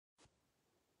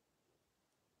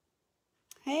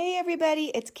Hey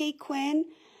everybody, it's Kate Quinn.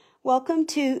 Welcome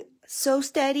to So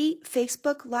Steady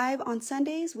Facebook Live on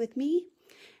Sundays with me.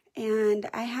 And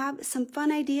I have some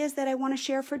fun ideas that I want to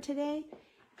share for today.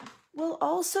 We'll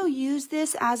also use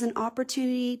this as an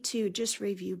opportunity to just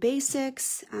review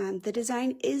basics. The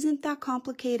design isn't that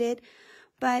complicated,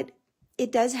 but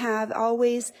it does have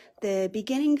always the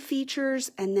beginning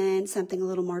features and then something a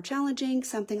little more challenging,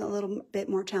 something a little bit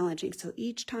more challenging. So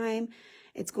each time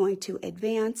it's going to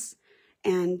advance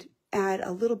and add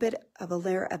a little bit of a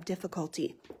layer of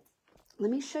difficulty. Let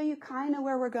me show you kind of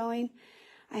where we're going.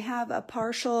 I have a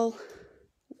partial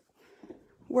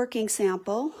working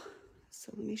sample,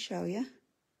 so let me show you.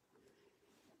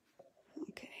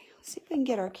 Okay, let's see if we can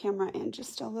get our camera in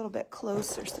just a little bit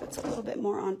closer so it's a little bit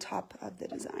more on top of the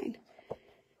design.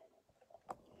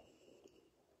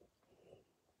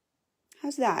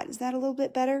 How's that? Is that a little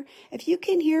bit better? If you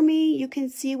can hear me, you can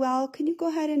see well, can you go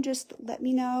ahead and just let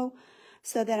me know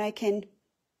so that I can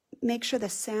make sure the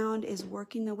sound is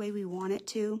working the way we want it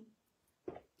to?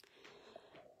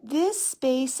 This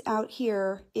space out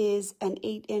here is an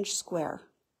 8-inch square,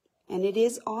 and it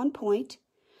is on point.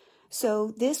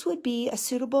 So this would be a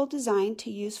suitable design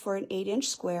to use for an 8-inch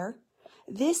square.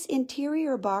 This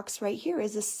interior box right here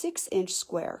is a 6-inch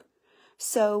square.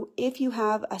 So if you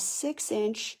have a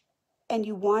 6-inch and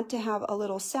you want to have a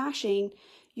little sashing,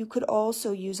 you could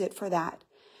also use it for that.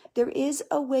 There is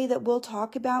a way that we'll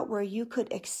talk about where you could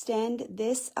extend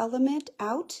this element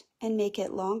out and make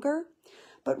it longer.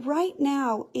 But right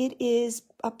now it is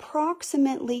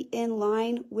approximately in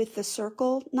line with the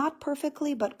circle, not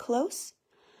perfectly, but close.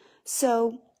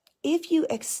 So if you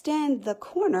extend the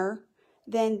corner,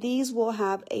 then these will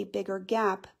have a bigger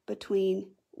gap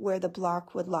between where the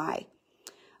block would lie.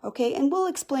 Okay, and we'll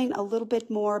explain a little bit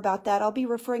more about that. I'll be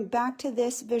referring back to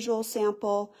this visual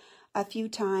sample a few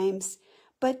times.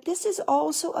 But this is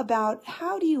also about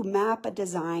how do you map a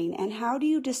design and how do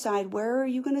you decide where are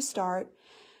you going to start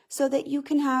so that you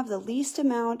can have the least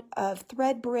amount of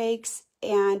thread breaks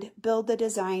and build the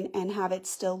design and have it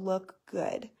still look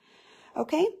good.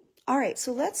 Okay, all right,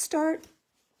 so let's start.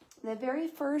 The very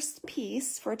first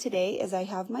piece for today is I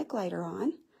have my glider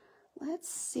on. Let's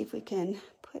see if we can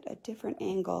put a different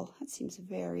angle. That seems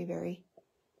very, very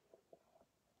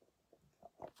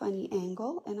funny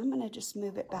angle, and I'm going to just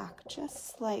move it back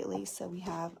just slightly so we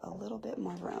have a little bit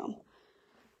more room.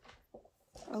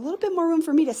 A little bit more room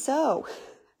for me to sew.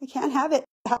 I can't have it.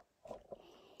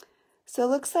 So it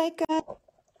looks like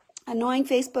annoying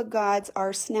Facebook gods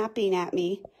are snapping at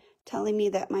me, telling me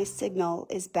that my signal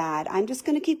is bad. I'm just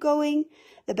going to keep going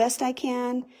the best I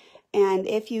can. And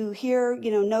if you hear,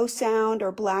 no sound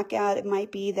or blackout, it might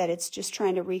be that it's just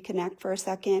trying to reconnect for a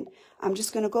second. I'm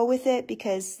just going to go with it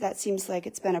because that seems like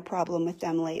it's been a problem with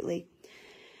them lately.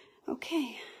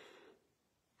 Okay.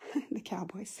 The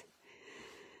cowboys.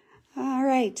 All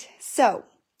right. So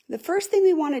the first thing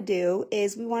we want to do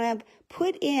is we want to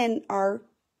put in our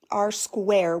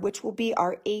square, which will be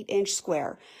our 8-inch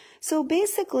square. So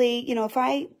basically, if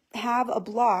I have a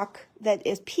block that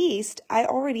is pieced, I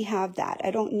already have that.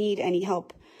 I don't need any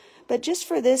help. But just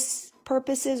for this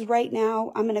purposes right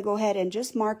now, I'm going to go ahead and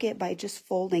just mark it by just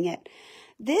folding it.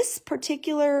 This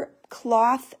particular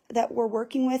cloth that we're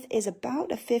working with is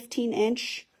about a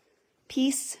 15-inch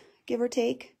piece, give or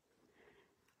take.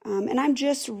 And I'm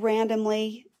just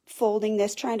randomly folding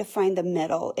this, trying to find the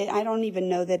middle. I don't even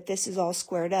know that this is all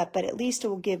squared up, but at least it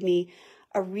will give me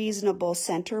a reasonable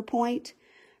center point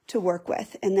to work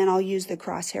with. And then I'll use the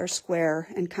crosshair square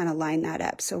and kind of line that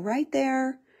up. So right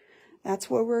there, that's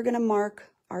where we're going to mark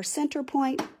our center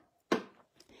point.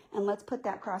 And let's put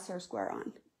that crosshair square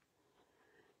on.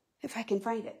 If I can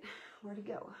find it. Where'd it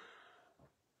go?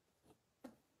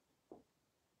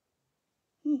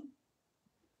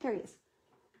 There he is.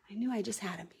 I knew I just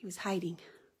had him. He was hiding.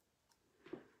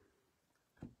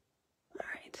 All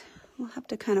right. We'll have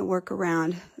to kind of work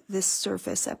around this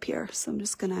surface up here. So I'm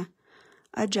just going to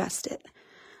adjust it.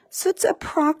 So it's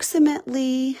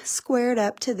approximately squared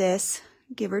up to this,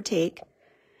 give or take.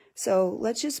 So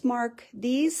let's just mark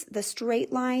these, the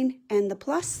straight line and the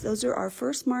plus. Those are our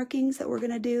first markings that we're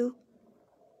going to do.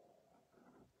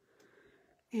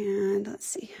 And let's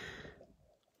see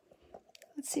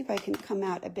if I can come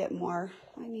out a bit more.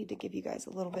 I need to give you guys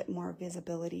a little bit more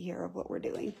visibility here of what we're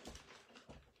doing.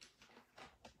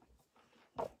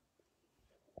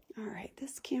 All right,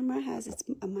 this camera has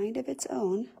a mind of its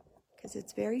own because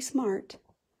it's very smart,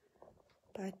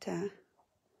 but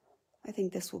I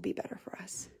think this will be better for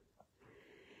us.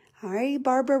 All right,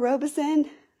 Barbara Robeson,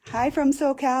 hi from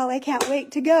SoCal. I can't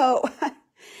wait to go.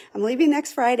 I'm leaving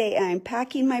next Friday and I'm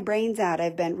packing my brains out.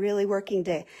 I've been really working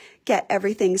to get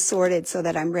everything sorted so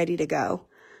that I'm ready to go.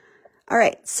 All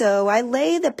right, so I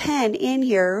lay the pen in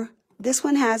here. This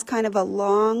one has kind of a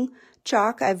long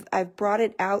chalk. I've brought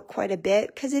it out quite a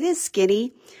bit because it is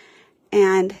skinny,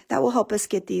 and that will help us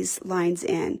get these lines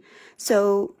in.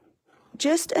 So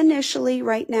just initially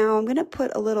right now, I'm going to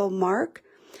put a little mark.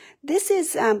 This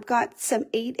is got some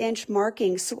 8-inch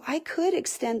markings, so I could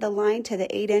extend the line to the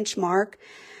 8-inch mark,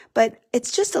 but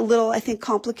it's just a little, I think,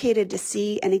 complicated to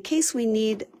see. And in case we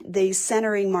need these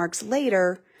centering marks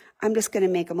later, I'm just going to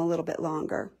make them a little bit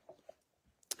longer.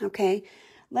 Okay,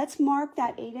 let's mark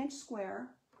that 8-inch square.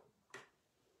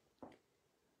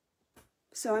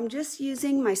 So I'm just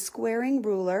using my squaring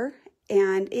ruler,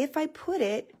 and if I put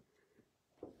it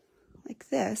like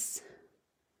this,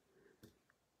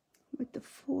 with the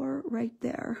 4 right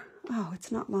there, oh,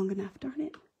 it's not long enough, darn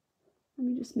it. Let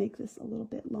me just make this a little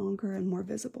bit longer and more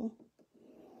visible.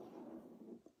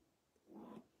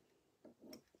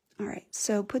 All right,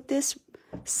 so put this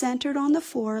centered on the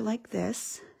 4 like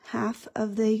this. Half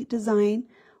of the design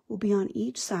will be on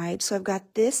each side. So I've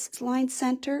got this line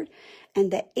centered,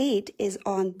 and the 8 is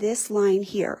on this line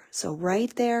here. So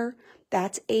right there,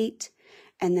 that's 8,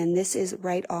 and then this is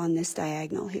right on this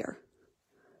diagonal here.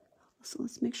 So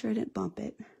let's make sure I didn't bump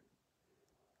it.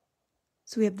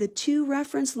 So we have the 2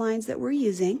 reference lines that we're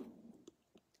using.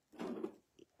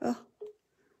 Oh,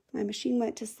 my machine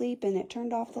went to sleep and it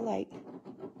turned off the light.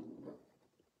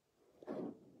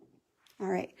 All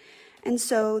right, and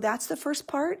so that's the first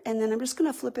part, and then I'm just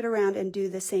going to flip it around and do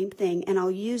the same thing, and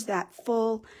I'll use that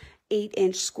full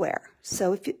 8-inch square.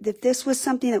 So if this was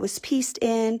something that was pieced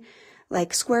in,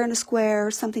 like square and a square, or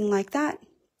something like that,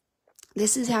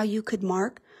 this is how you could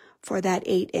mark for that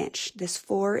 8-inch. This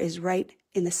 4 is right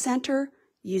in the center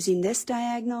using this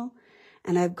diagonal,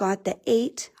 and I've got the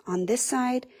 8 on this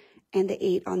side and the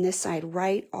 8 on this side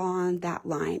right on that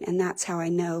line, and that's how I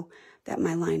know that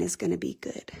my line is going to be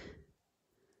good.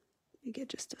 Let me get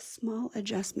just a small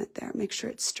adjustment there, make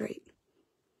sure it's straight.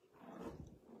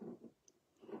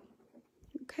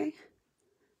 Okay,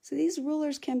 so these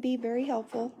rulers can be very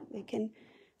helpful. They can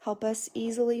help us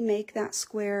easily make that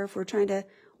square if we're trying to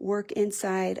work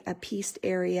inside a pieced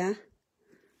area.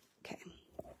 Okay.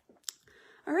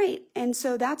 All right, and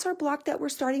so that's our block that we're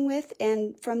starting with,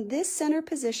 and from this center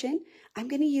position, I'm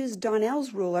going to use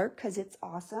Donelle's ruler because it's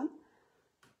awesome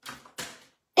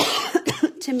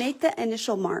to make the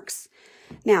initial marks.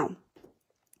 Now,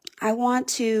 I want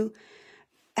to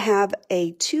have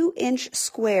a 2-inch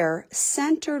square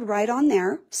centered right on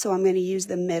there, so I'm going to use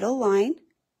the middle line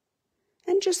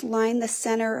and just line the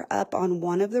center up on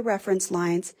one of the reference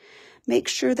lines. Make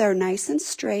sure they're nice and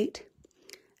straight,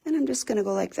 and I'm just going to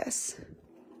go like this.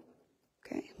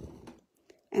 Okay,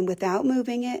 and without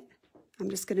moving it,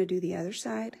 I'm just going to do the other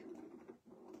side.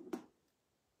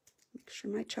 Make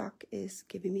sure my chalk is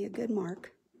giving me a good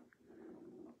mark.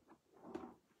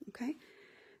 Okay,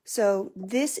 so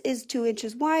this is 2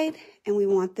 inches wide, and we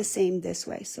want the same this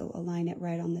way, so align it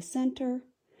right on the center.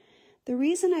 The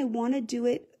reason I want to do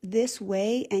it this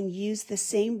way and use the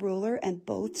same ruler on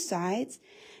both sides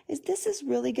is this is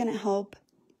really going to help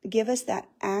give us that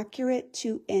accurate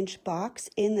 2-inch box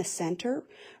in the center,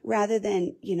 rather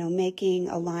than, you know, making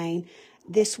a line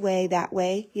this way, that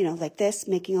way, you know, like this,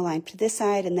 making a line to this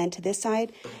side and then to this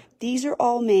side. These are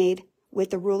all made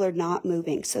with the ruler not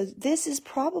moving. So this is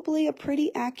probably a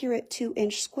pretty accurate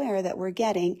 2-inch square that we're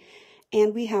getting,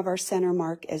 and we have our center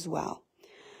mark as well.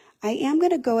 I am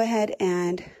going to go ahead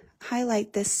and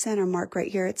highlight this center mark right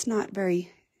here. It's not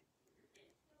very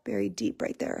deep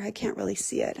right there. I can't really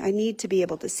see it. I need to be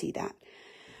able to see that.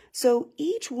 So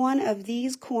each one of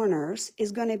these corners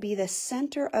is going to be the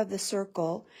center of the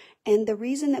circle, and the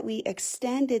reason that we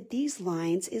extended these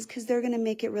lines is because they're going to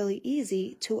make it really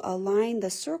easy to align the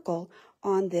circle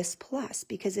on this plus,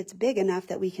 because it's big enough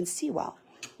that we can see well.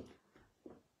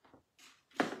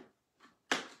 All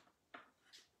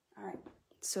right,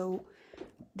 so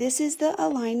this is the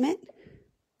alignment,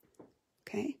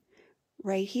 okay?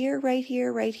 Right here, right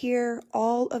here, right here,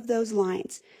 all of those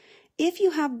lines. If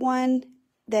you have one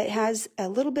that has a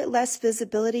little bit less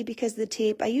visibility because of the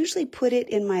tape, I usually put it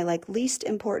in my least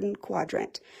important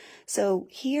quadrant. So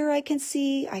here I can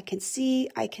see, I can see,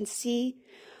 I can see.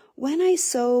 When I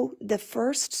sew the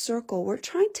first circle, we're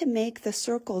trying to make the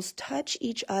circles touch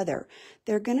each other.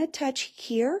 They're going to touch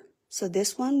here, so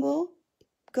this one will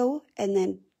go, and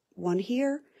then one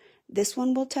here. This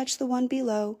one will touch the one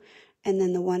below, and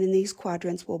then the one in these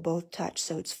quadrants will both touch.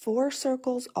 So it's 4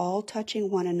 circles all touching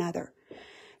one another.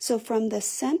 So from the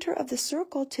center of the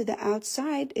circle to the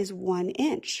outside is 1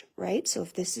 inch, right? So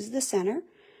if this is the center,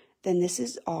 then this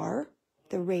is R,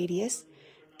 the radius,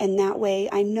 and that way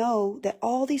I know that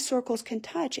all these circles can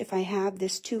touch if I have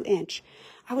this 2 inch.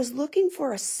 I was looking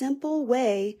for a simple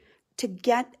way to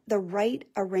get the right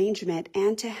arrangement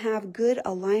and to have good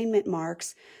alignment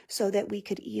marks so that we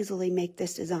could easily make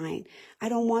this design. I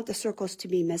don't want the circles to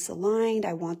be misaligned.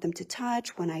 I want them to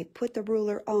touch. When I put the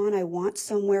ruler on, I want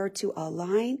somewhere to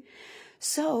align.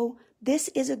 So this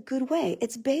is a good way.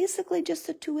 It's basically just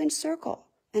a 2-inch circle.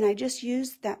 And I just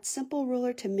used that simple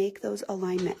ruler to make those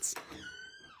alignments.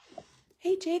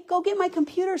 Hey, Jake, go get my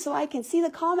computer so I can see the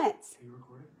comments. Are you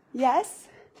recording? Yes.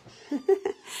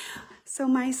 So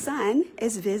my son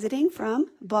is visiting from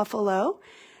Buffalo.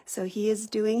 So he is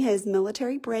doing his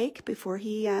military break before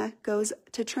he goes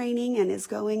to training and is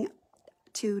going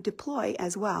to deploy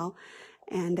as well.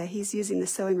 And he's using the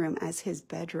sewing room as his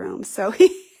bedroom. So he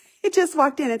just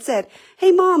walked in and said,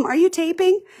 "Hey, Mom, are you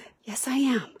taping?" "Yes, I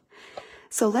am."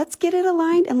 So let's get it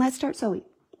aligned and let's start sewing.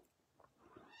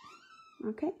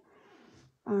 Okay.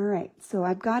 All right, so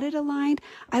I've got it aligned.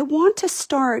 I want to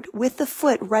start with the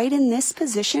foot right in this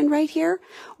position right here.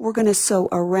 We're going to sew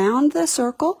around the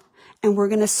circle and we're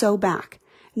going to sew back.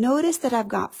 Notice that I've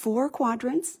got 4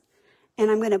 quadrants and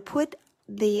I'm going to put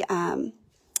the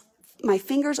my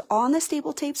fingers on the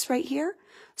staple tapes right here.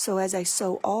 So as I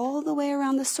sew all the way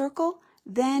around the circle,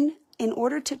 then in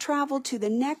order to travel to the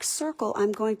next circle,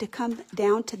 I'm going to come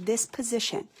down to this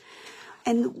position.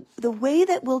 And the way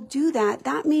that we'll do that,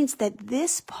 that means that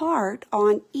this part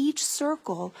on each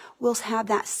circle will have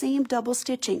that same double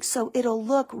stitching. So it'll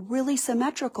look really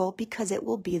symmetrical because it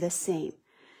will be the same.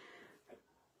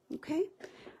 Okay?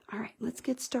 All right, let's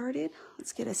get started.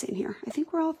 Let's get us in here. I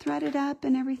think we're all threaded up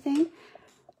and everything.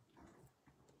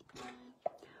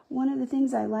 One of the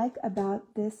things I like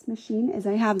about this machine is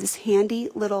I have this handy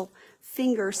little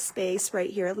finger space right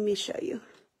here. Let me show you.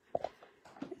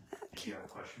 You have a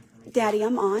question for me? Daddy,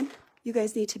 I'm on. You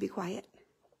guys need to be quiet.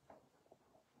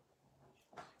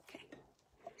 Okay.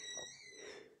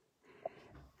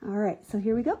 All right, so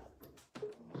here we go.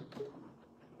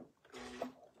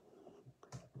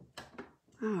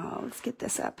 Oh, let's get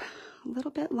this up. A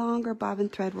little bit longer bobbin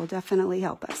thread will definitely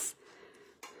help us.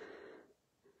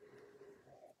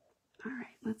 All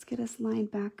right, let's get us lined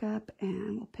back up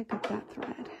and we'll pick up that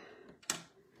thread.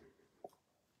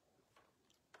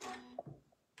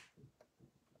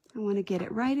 I want to get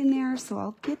it right in there, so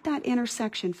I'll get that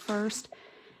intersection first.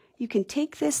 You can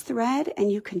take this thread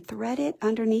and you can thread it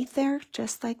underneath there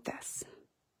just like this.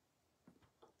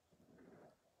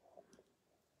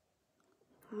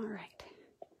 All right.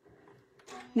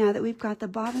 Now that we've got the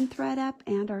bobbin thread up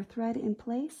and our thread in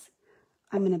place,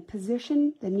 I'm going to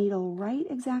position the needle right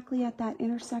exactly at that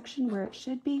intersection where it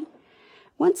should be.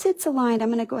 Once it's aligned, I'm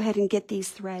going to go ahead and get these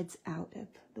threads out of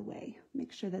the way.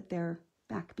 Make sure that they're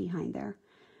back behind there.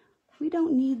 We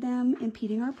don't need them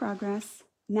impeding our progress.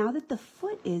 Now that the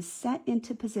foot is set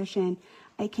into position,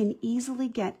 I can easily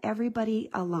get everybody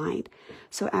aligned.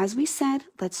 So as we said,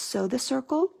 let's sew the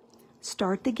circle,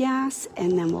 start the gas,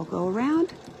 and then we'll go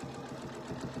around.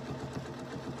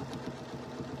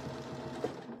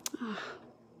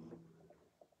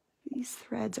 These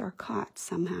threads are caught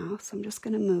somehow, so I'm just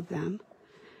going to move them.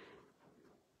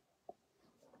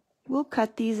 We'll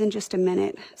cut these in just a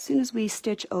minute. As soon as we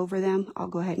stitch over them, I'll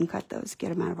go ahead and cut those, get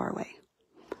them out of our way.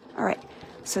 All right,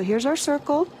 so here's our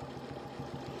circle.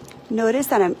 Notice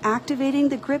that I'm activating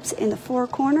the grips in the 4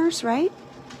 corners, right?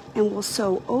 And we'll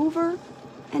sew over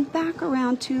and back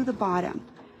around to the bottom.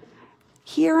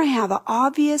 Here I have an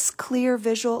obvious, clear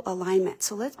visual alignment.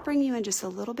 So let's bring you in just a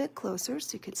little bit closer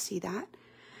so you can see that.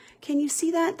 Can you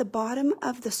see that? The bottom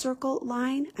of the circle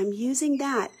line, I'm using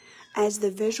that as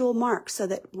the visual mark so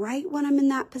that right when I'm in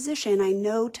that position, I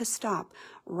know to stop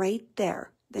right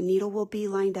there. The needle will be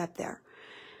lined up there.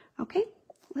 Okay,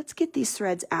 let's get these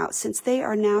threads out. Since they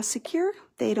are now secure,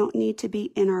 they don't need to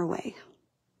be in our way.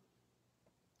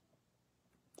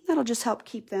 That'll just help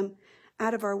keep them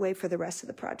out of our way for the rest of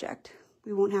the project.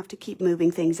 We won't have to keep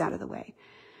moving things out of the way.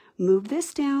 Move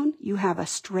this down, you have a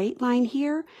straight line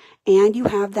here, and you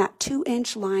have that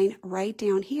 2-inch line right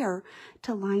down here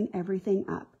to line everything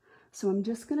up. So I'm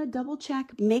just going to double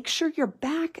check, make sure your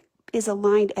back is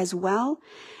aligned as well.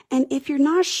 And if you're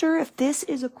not sure if this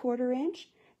is a 1/4 inch,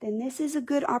 then this is a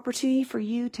good opportunity for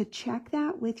you to check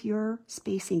that with your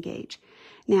spacing gauge.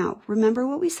 Now, remember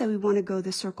what we said, we want to go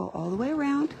the circle all the way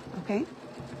around, okay?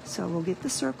 So we'll get the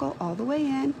circle all the way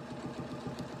in.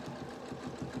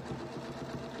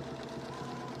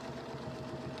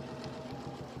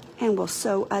 And we'll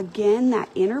sew again that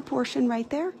inner portion right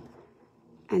there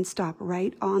and stop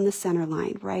right on the center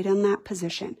line, right on that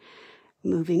position.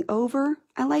 Moving over,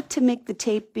 I like to make the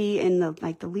tape be in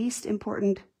the least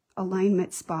important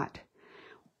alignment spot.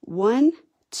 1,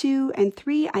 2, and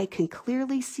 3, I can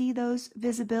clearly see those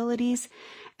visibilities.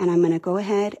 And I'm going to go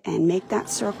ahead and make that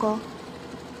circle.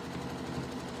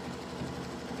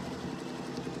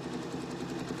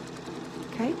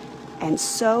 Okay, and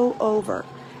sew over.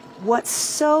 What's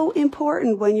so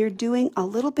important when you're doing a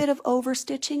little bit of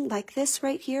overstitching like this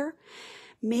right here,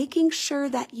 making sure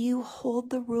that you hold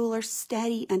the ruler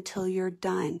steady until you're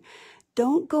done.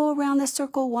 Don't go around the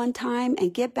circle one time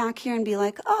and get back here and be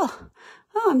like, oh,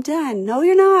 I'm done. No,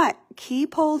 you're not.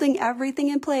 Keep holding everything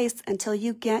in place until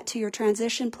you get to your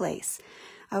transition place.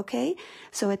 Okay,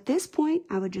 so at this point,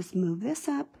 I would just move this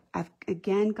up. I've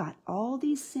again got all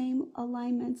these same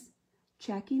alignments,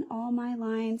 checking all my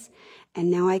lines,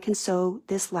 and now I can sew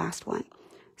this last one.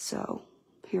 So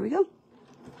here we go.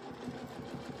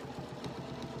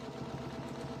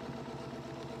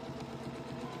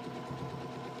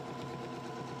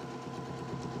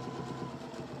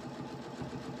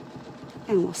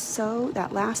 And we'll sew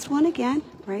that last one again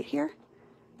right here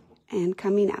and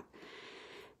coming up.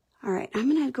 All right,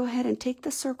 I'm going to go ahead and take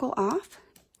the circle off.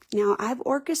 Now I've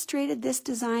orchestrated this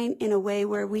design in a way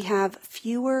where we have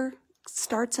fewer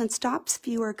starts and stops,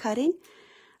 fewer cutting.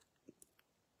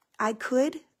 I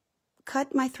could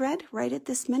cut my thread right at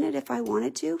this minute if I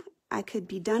wanted to. I could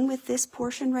be done with this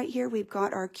portion right here. We've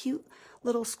got our cute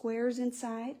little squares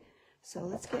inside. So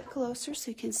let's get closer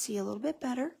so you can see a little bit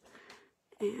better.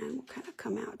 And we'll kind of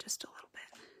come out just a little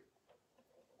bit.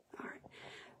 All right.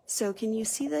 So can you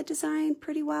see the design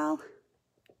pretty well?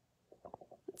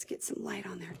 Let's get some light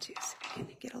on there too so we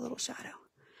can get a little shadow.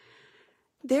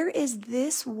 There is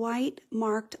this white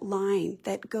marked line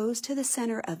that goes to the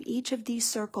center of each of these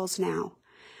circles now.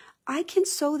 I can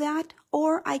sew that,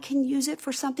 or I can use it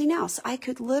for something else. I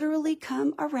could literally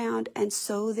come around and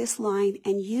sew this line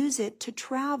and use it to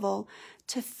travel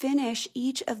to finish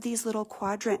each of these little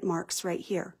quadrant marks right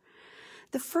here.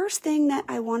 The first thing that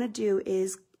I want to do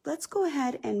is let's go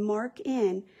ahead and mark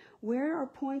in where our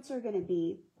points are going to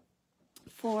be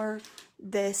for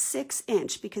the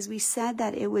 6-inch, because we said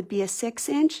that it would be a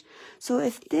 6-inch. So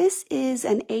if this is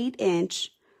an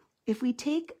 8-inch, if we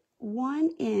take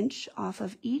 1 inch off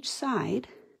of each side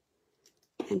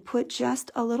and put just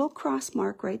a little cross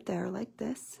mark right there like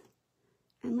this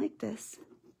and like this,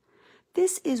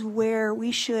 this is where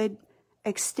we should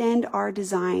extend our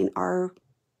design, our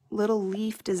little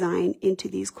leaf design into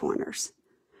these corners.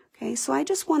 Okay, so I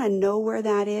just want to know where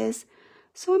that is.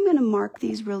 So I'm going to mark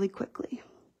these really quickly.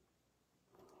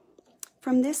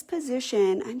 From this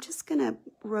position, I'm just going to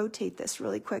rotate this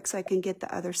really quick so I can get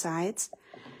the other sides.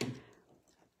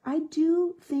 I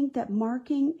do think that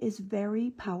marking is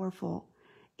very powerful.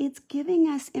 It's giving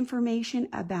us information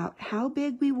about how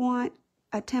big we want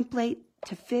a template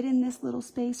to fit in this little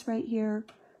space right here.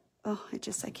 Oh,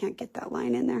 I can't get that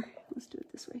line in there. Let's do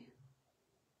it this way.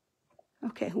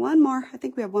 Okay, one more. I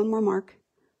think we have one more mark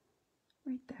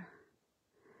right there.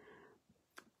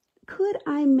 Could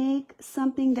I make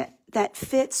something that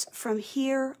fits from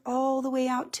here all the way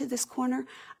out to this corner?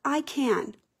 I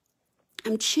can.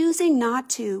 I'm choosing not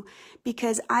to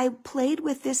because I played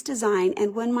with this design,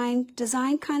 and when my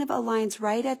design kind of aligns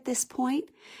right at this point,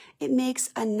 it makes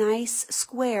a nice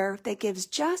square that gives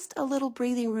just a little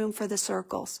breathing room for the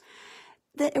circles.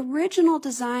 The original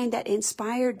design that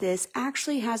inspired this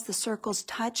actually has the circles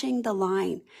touching the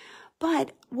line.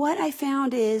 But what I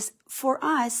found is, for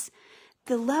us,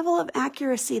 the level of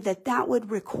accuracy that would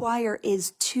require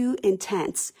is too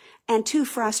intense and too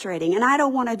frustrating, and I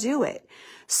don't want to do it.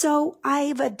 So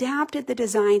I've adapted the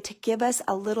design to give us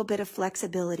a little bit of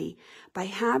flexibility. By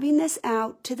having this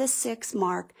out to the 6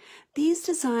 mark, these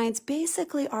designs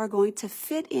basically are going to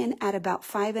fit in at about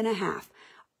 5.5.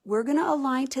 We're going to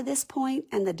align to this point,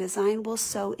 and the design will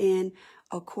sew in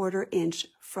a 1/4 inch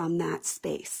from that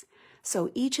space.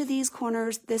 So each of these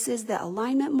corners, this is the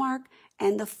alignment mark,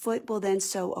 and the foot will then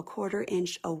sew a 1/4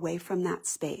 inch away from that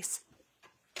space.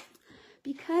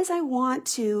 Because I want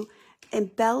to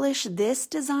embellish this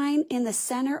design in the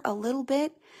center a little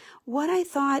bit, what I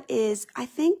thought is, I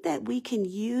think that we can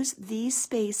use these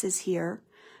spaces here,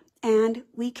 and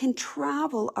we can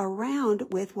travel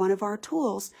around with one of our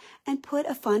tools and put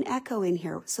a fun echo in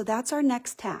here. So that's our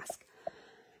next task.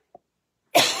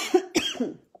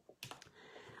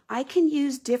 I can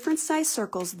use different size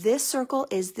circles. This circle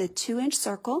is the 2-inch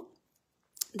circle.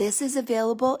 This is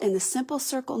available in the Simple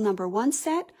Circle number 1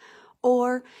 set,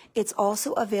 or it's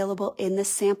also available in the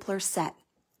sampler set.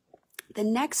 The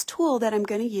next tool that I'm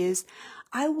going to use,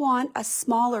 I want a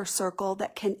smaller circle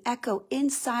that can echo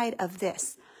inside of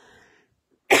this.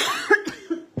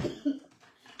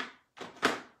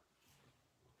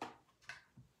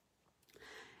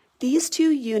 These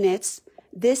 2 units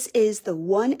This is the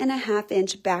 1.5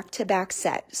 inch back-to-back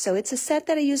set. So it's a set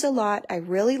that I use a lot. I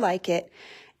really like it.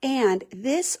 And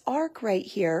this arc right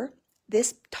here,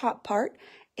 this top part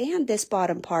and this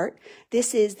bottom part,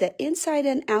 this is the inside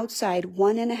and outside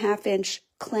 1.5 inch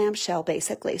clamshell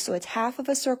basically. So it's half of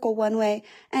a circle one way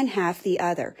and half the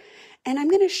other. And I'm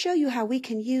going to show you how we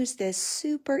can use this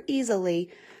super easily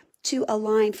to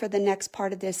align for the next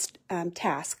part of this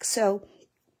task. So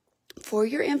for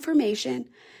your information,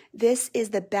 this is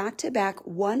the back-to-back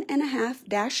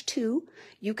 1.5-2.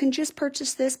 You can just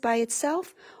purchase this by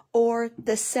itself or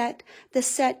the set. The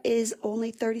set is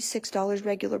only $36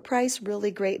 regular price, really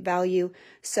great value.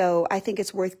 So I think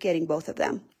it's worth getting both of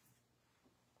them.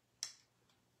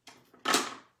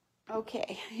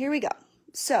 Okay, here we go.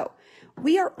 So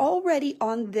we are already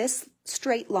on this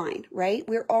straight line, right?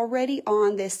 We're already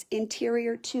on this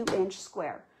interior 2-inch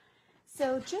square.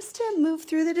 So just to move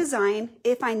through the design,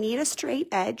 if I need a straight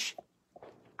edge,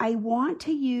 I want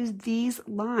to use these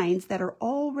lines that are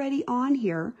already on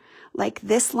here, like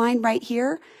this line right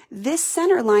here. This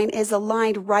center line is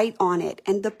aligned right on it.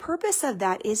 And the purpose of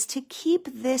that is to keep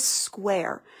this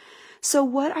square. So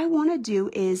what I want to do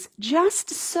is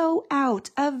just sew out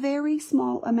a very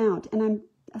small amount. And I'm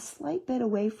a slight bit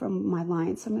away from my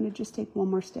line, so I'm going to just take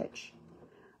one more stitch.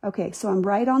 Okay, so I'm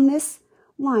right on this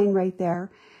line right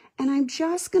there, and I'm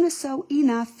just going to sew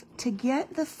enough to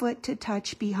get the foot to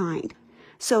touch behind.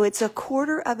 So it's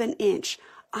 1/4 inch.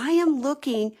 I am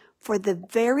looking for the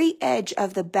very edge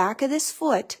of the back of this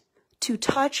foot to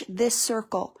touch this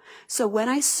circle. So when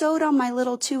I sewed on my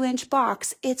little 2-inch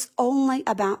box, it's only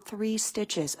about 3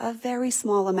 stitches, a very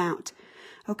small amount.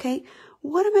 Okay,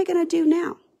 what am I going to do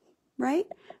now? Right?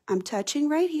 I'm touching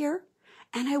right here,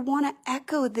 and I want to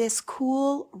echo this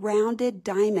cool rounded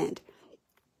diamond.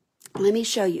 Let me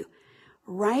show you.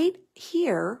 Right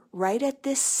here, right at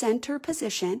this center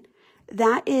position,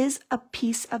 that is a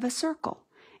piece of a circle.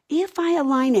 If I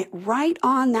align it right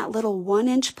on that little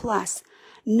 1-inch plus,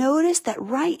 notice that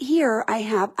right here I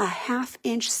have a 1/2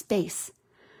 inch space.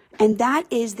 And that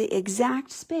is the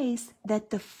exact space that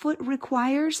the foot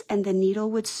requires and the needle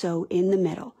would sew in the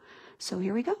middle. So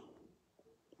here we go.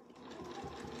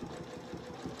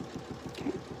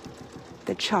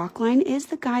 The chalk line is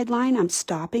the guideline. I'm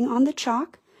stopping on the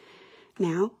chalk.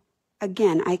 Now,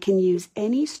 again, I can use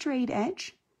any straight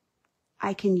edge.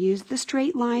 I can use the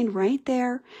straight line right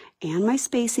there and my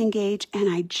spacing gauge, and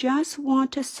I just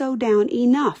want to sew down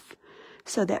enough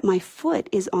so that my foot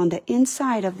is on the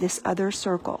inside of this other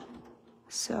circle.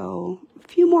 So a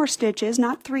few more stitches,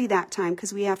 not 3 that time,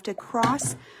 because we have to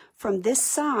cross from this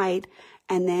side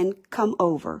and then come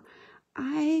over.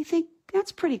 I think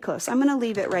that's pretty close. I'm going to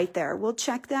leave it right there. We'll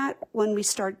check that when we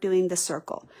start doing the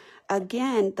circle.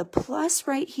 Again, the plus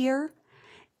right here,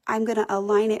 I'm going to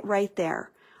align it right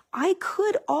there. I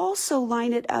could also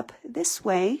line it up this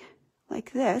way,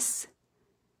 like this,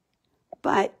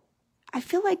 but I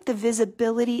feel like the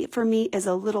visibility for me is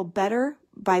a little better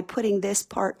by putting this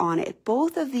part on it.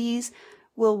 Both of these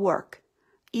will work,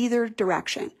 either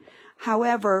direction.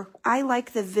 However, I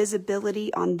like the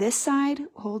visibility on this side,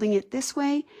 holding it this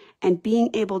way, and being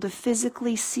able to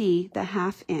physically see the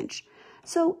 1/2 inch.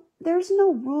 So there's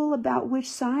no rule about which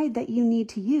side that you need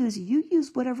to use. You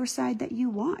use whatever side that you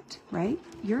want, right?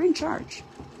 You're in charge.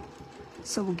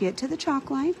 So we'll get to the chalk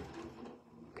line,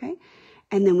 okay?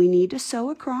 And then we need to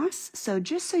sew across. So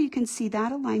just so you can see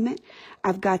that alignment,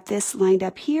 I've got this lined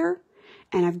up here,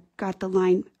 and I've got the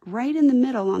line right in the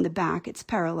middle on the back. It's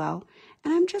parallel.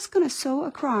 And I'm just going to sew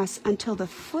across until the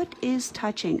foot is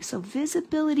touching. So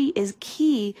visibility is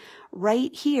key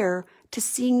right here to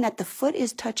seeing that the foot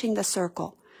is touching the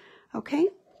circle. Okay,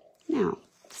 now,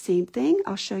 same thing.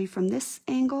 I'll show you from this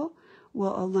angle.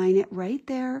 We'll align it right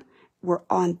there. We're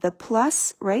on the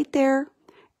plus right there,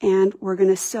 and we're going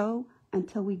to sew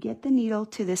until we get the needle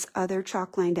to this other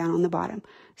chalk line down on the bottom.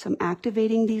 So I'm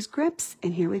activating these grips,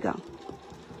 and here we go.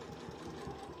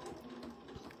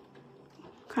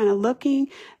 Kind of looking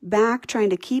back, trying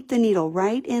to keep the needle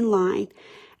right in line.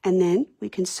 And then we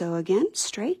can sew again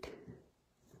straight.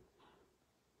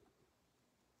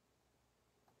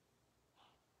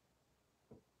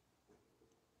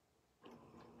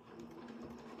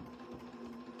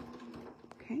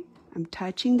 Okay, I'm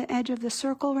touching the edge of the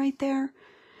circle right there.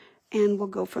 And we'll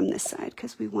go from this side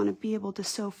because we want to be able to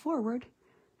sew forward.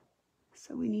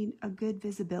 So we need a good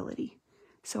visibility.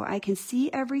 So I can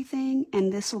see everything,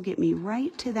 and this will get me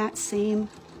right to that same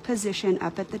position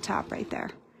up at the top right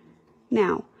there.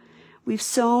 Now, we've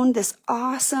sewn this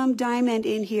awesome diamond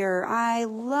in here. I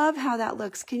love how that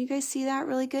looks. Can you guys see that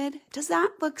really good? Does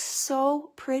that look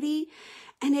so pretty?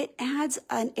 And it adds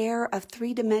an air of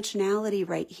 3-dimensionality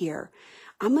right here.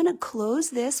 I'm going to close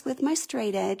this with my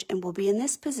straight edge and we'll be in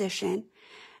this position.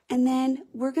 And then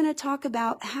we're going to talk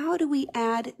about how do we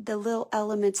add the little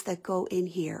elements that go in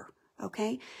here,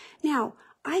 okay? Now,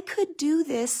 I could do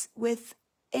this with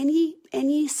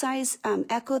any size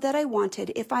echo that I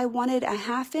wanted. If I wanted a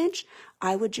 1/2 inch,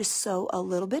 I would just sew a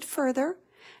little bit further,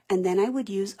 and then I would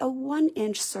use a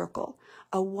 1-inch circle.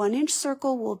 A 1-inch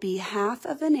circle will be 1/2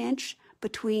 of an inch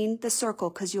between the circle,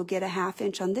 because you'll get a 1/2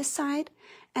 inch on this side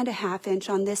and a 1/2 inch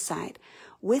on this side.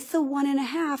 With the 1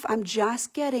 1/2, I'm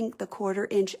just getting the 1/4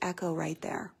 inch echo right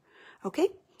there. Okay?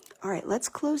 All right, let's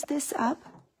close this up.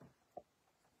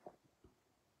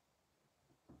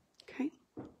 Okay.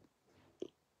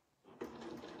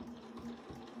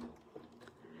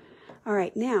 All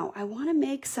right, now I want to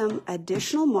make some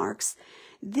additional marks.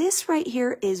 This right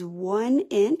here is 1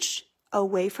 inch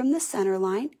away from the center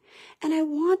line, and I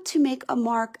want to make a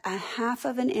mark a 1/2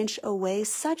 of an inch away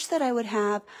such that I would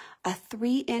have a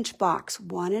 3-inch box,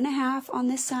 1 1/2 on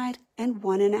this side and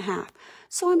 1 1/2.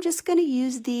 So I'm just going to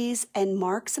use these and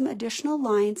mark some additional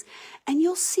lines, and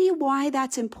you'll see why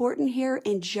that's important here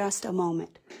in just a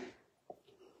moment.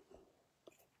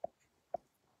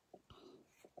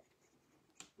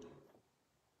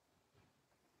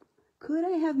 Could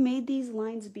I have made these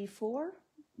lines before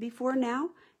now?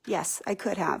 Yes, I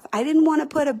could have. I didn't want to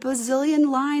put a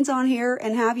bazillion lines on here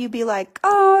and have you be like,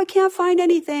 oh, I can't find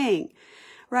anything,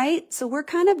 right? So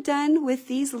we're kind of done with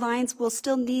these lines. We'll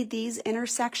still need these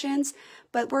intersections,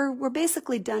 but we're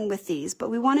basically done with these. But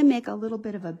we want to make a little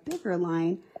bit of a bigger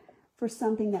line for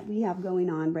something that we have going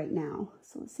on right now.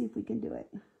 So let's see if we can do it.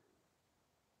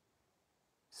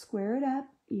 Square it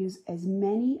up. Use as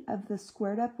many of the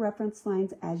squared up reference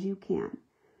lines as you can.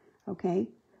 Okay,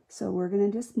 so we're going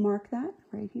to just mark that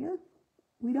right here.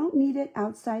 We don't need it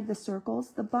outside the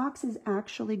circles. The box is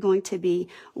actually going to be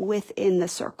within the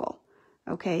circle.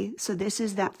 Okay, so this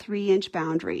is that 3-inch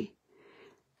boundary.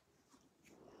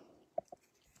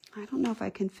 I don't know if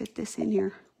I can fit this in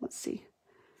here. Let's see.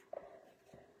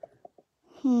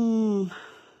 Oh,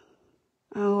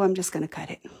 I'm just going to cut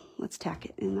it. Let's tack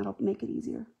it, and that'll make it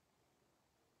easier.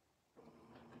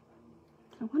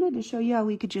 I wanted to show you how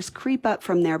we could just creep up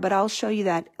from there, but I'll show you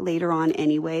that later on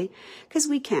anyway, because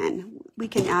we can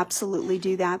absolutely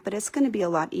do that, but it's going to be a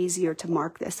lot easier to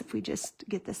mark this if we just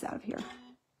get this out of here.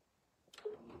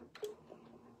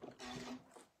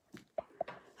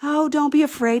 Oh, don't be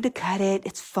afraid to cut it.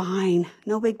 It's fine.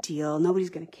 No big deal. Nobody's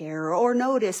going to care or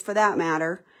notice for that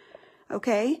matter.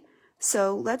 Okay?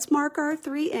 So let's mark our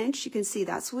 3-inch. You can see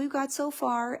that's what we've got so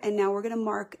far. And now we're going to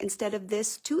mark, instead of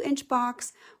this 2-inch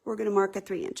box, we're going to mark a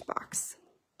 3-inch box.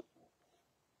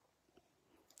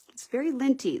 It's very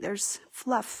linty. There's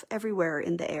fluff everywhere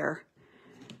in the air.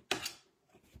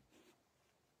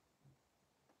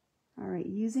 All right,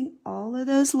 using all of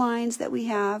those lines that we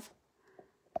have.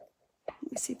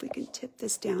 Let me see if we can tip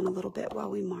this down a little bit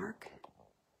while we mark.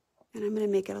 And I'm going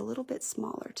to make it a little bit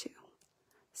smaller too,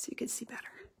 so you can see better.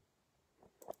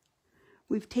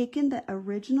 We've taken the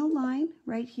original line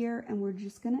right here, and we're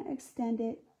just going to extend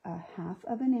it a 1/2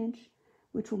 of an inch,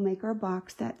 which will make our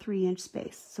box that 3-inch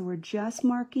space. So we're just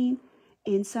marking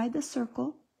inside the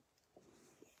circle,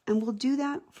 and we'll do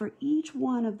that for each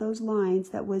one of those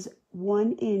lines that was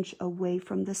 1 inch away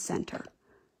from the center.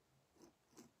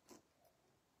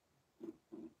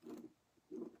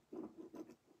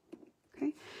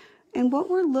 Okay. And what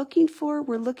we're looking for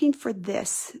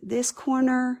this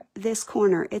corner, this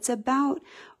corner. It's about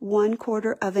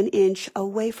 1/4 of an inch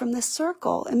away from the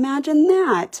circle. Imagine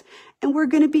that. And we're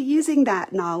going to be using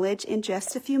that knowledge in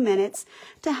just a few minutes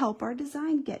to help our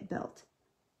design get built.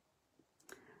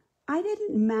 I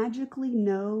didn't magically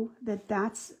know that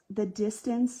that's the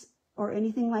distance or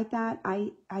anything like that.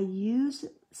 I used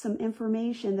some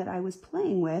information that I was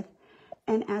playing with,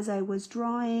 and as I was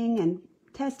drawing and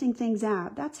testing things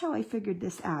out, that's how I figured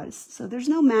this out. So there's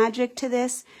no magic to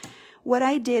this. What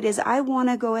I did is I want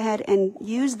to go ahead and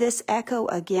use this echo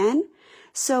again.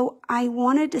 So I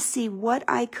wanted to see what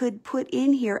I could put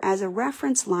in here as a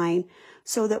reference line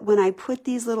so that when I put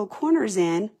these little corners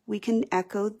in, we can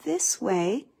echo this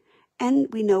way and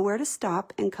we know where to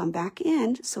stop and come back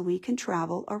in so we can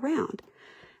travel around.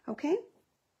 Okay?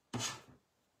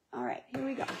 All right, here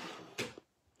we go.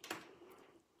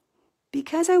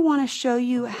 Because I want to show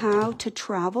you how to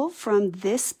travel from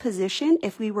this position,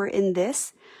 if we were in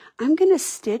this, I'm going to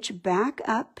stitch back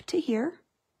up to here.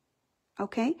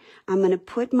 Okay, I'm going to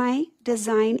put my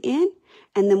design in,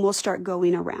 and then we'll start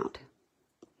going around.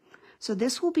 So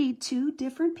this will be 2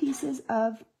 different pieces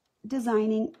of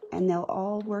designing, and they'll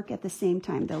all work at the same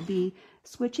time. There'll be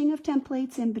switching of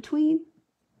templates in between.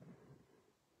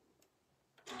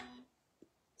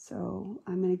 So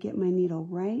I'm going to get my needle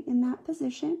right in that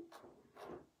position.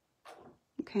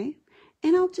 Okay,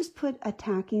 and I'll just put a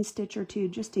tacking stitch or two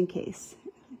just in case,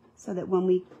 so that when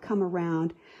we come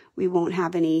around, we won't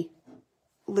have any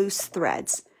loose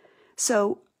threads.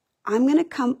 So I'm going to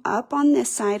come up on this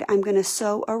side. I'm going to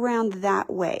sew around that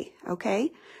way,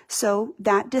 okay? So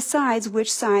that decides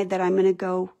which side that I'm going to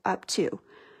go up to.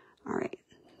 All right,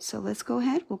 so let's go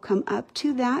ahead. We'll come up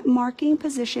to that marking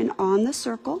position on the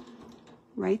circle,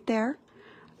 right there.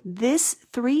 This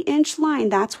 3-inch line,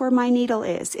 that's where my needle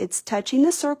is. It's touching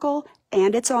the circle,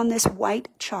 and it's on this white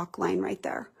chalk line right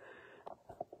there.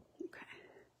 Okay.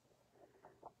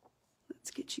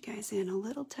 Let's get you guys in a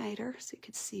little tighter so you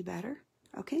can see better.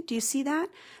 Okay, do you see that?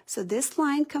 So this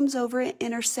line comes over, it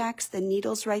intersects, the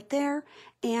needle's right there,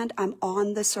 and I'm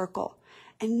on the circle.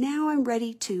 And now I'm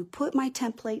ready to put my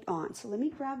template on. So let me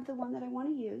grab the one that I want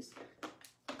to use.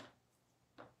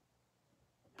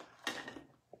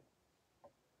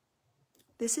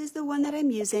 This is the one that I'm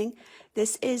using.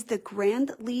 This is the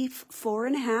Grandleaf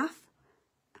 4.5.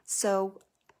 So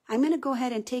I'm going to go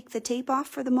ahead and take the tape off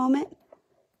for the moment.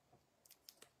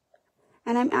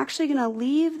 And I'm actually going to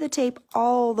leave the tape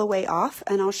all the way off,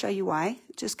 and I'll show you why.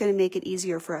 Just going to make it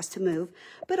easier for us to move.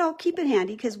 But I'll keep it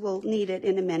handy because we'll need it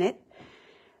in a minute.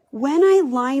 When I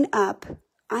line up,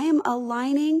 I am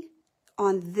aligning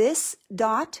on this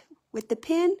dot with the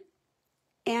pin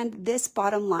and this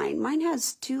bottom line. Mine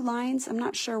has 2 lines. I'm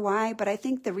not sure why, but I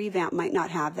think the revamp might not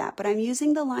have that. But I'm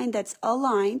using the line that's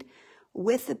aligned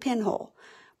with the pinhole.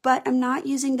 But I'm not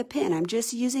using the pin. I'm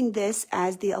just using this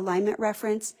as the alignment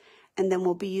reference, and then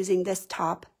we'll be using this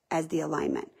top as the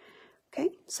alignment. Okay,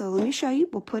 so let me show you.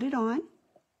 We'll put it on.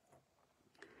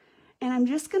 And I'm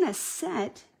just going to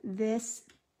set this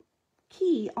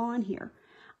key on here.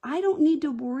 I don't need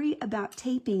to worry about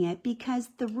taping it because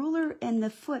the ruler and the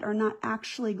foot are not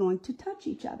actually going to touch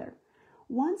each other.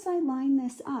 Once I line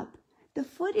this up, the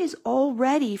foot is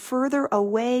already further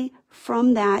away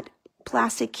from that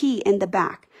plastic key in the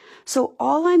back. So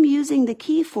all I'm using the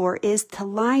key for is to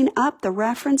line up the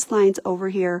reference lines over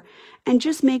here and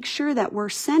just make sure that we're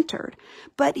centered.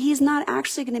 But he's not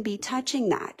actually going to be touching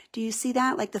that. Do you see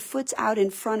that? Like the foot's out in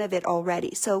front of it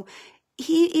already. So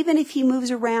even if he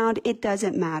moves around, it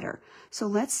doesn't matter. So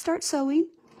let's start sewing.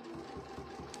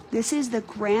 This is the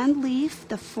Grandleaf,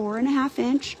 the 4.5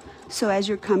 inch. So as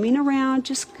you're coming around,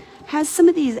 just has some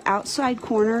of these outside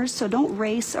corners, so don't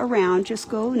race around, just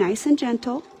go nice and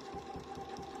gentle.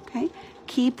 Okay,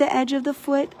 keep the edge of the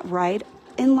foot right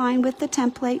in line with the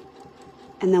template,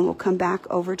 and then we'll come back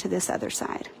over to this other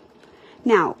side.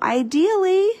 Now,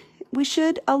 ideally, we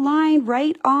should align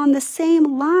right on the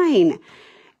same line.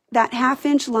 That 1/2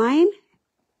 inch line,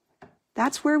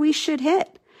 that's where we should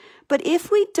hit. But if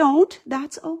we don't,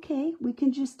 that's okay. We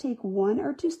can just take 1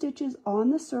 or 2 stitches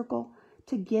on the circle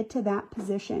to get to that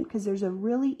position, because there's a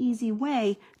really easy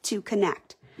way to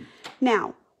connect.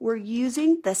 Now, we're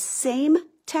using the same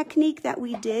technique that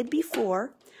we did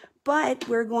before, but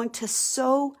we're going to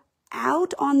sew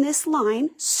out on this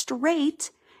line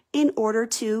straight in order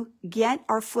to get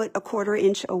our foot 1/4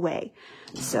 inch away.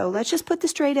 So let's just put the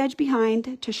straight edge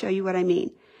behind to show you what I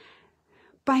mean.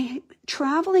 By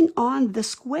traveling on the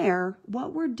square,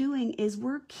 what we're doing is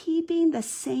we're keeping the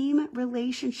same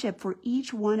relationship for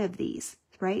each one of these,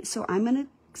 right? So I'm going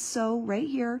to sew right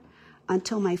here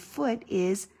until my foot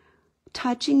is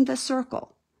touching the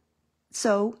circle.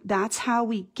 So that's how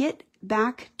we get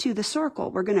back to the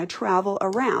circle. We're going to travel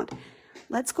around.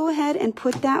 Let's go ahead and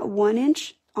put that 1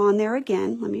 inch on there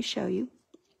again. Let me show you.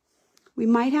 We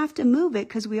might have to move it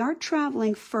because we are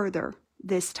traveling further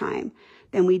this time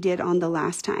than we did on the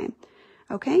last time.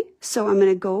 Okay, so I'm going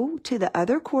to go to the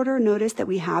other quarter. Notice that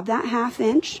we have that 1/2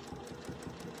 inch,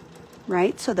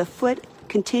 right? So the foot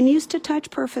continues to touch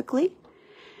perfectly.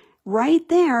 Right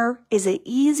there is an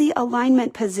easy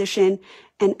alignment position,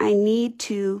 and I need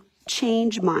to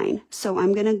change mine. So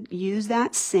I'm going to use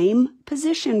that same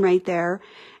position right there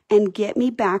and get me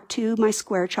back to my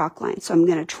square chalk line. So I'm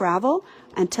going to travel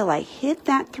until I hit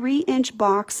that 3-inch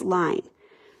box line,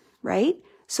 right?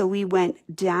 So we went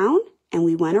down and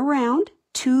we went around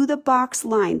to the box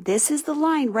line. This is the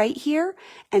line right here,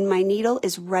 and my needle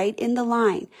is right in the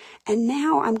line. And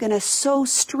now I'm going to sew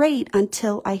straight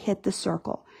until I hit the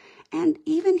circle. And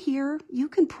even here, you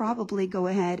can probably go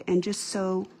ahead and just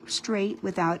sew straight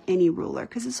without any ruler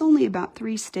because it's only about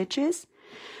 3 stitches.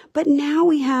 But now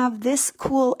we have this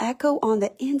cool echo on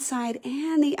the inside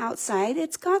and the outside.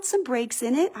 It's got some breaks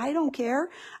in it. I don't care.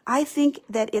 I think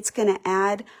that it's going to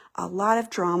add a lot of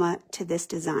drama to this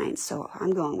design, so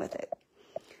I'm going with it.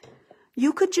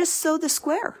 You could just sew the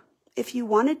square if you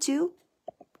wanted to.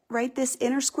 right? This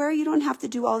inner square, you don't have to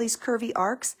do all these curvy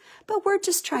arcs, but we're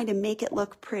just trying to make it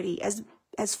look pretty,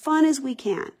 as fun as we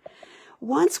can.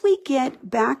 Once we get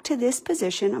back to this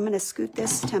position, I'm going to scoot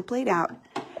this template out.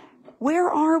 Where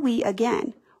are we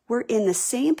again? We're in the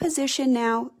same position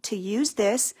now to use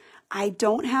this. I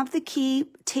don't have the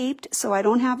key taped, so I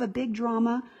don't have a big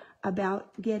drama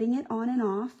about getting it on and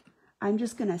off. I'm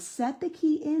just going to set the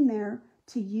key in there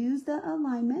to use the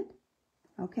alignment,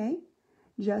 okay?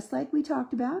 Just like we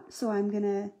talked about. So I'm going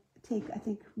to take, I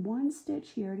think, 1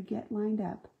 stitch here to get lined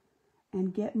up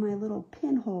and get my little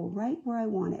pinhole right where I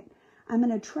want it. I'm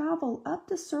going to travel up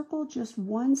the circle, just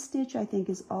 1 stitch I think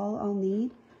is all I'll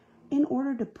need in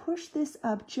order to push this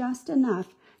up just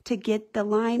enough to get the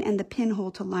line and the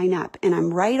pinhole to line up. And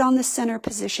I'm right on the center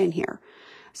position here.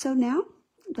 So now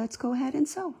let's go ahead and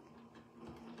sew.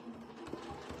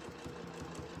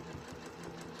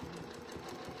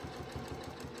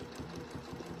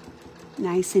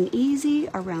 Nice and easy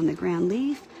around the grand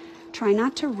leaf. Try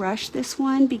not to rush this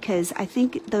one because I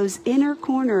think those inner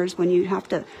corners, when you have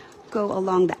to go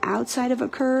along the outside of a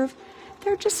curve,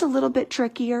 they're just a little bit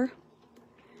trickier.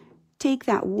 Take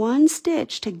that 1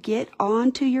 stitch to get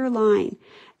onto your line.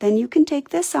 Then you can take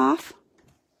this off.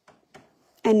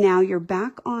 And now you're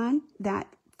back on that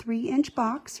 3-inch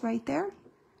box right there.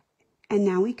 And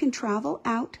now we can travel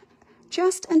out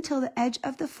just until the edge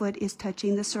of the foot is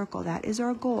touching the circle. That is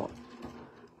our goal.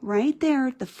 Right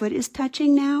there, the foot is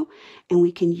touching now, and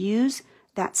we can use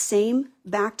that same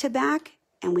back to back,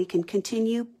 and we can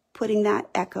continue putting that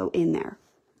echo in there.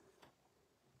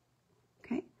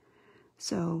 Okay,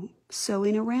 so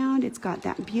sewing around, it's got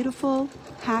that beautiful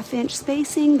 1/2-inch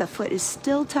spacing. The foot is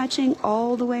still touching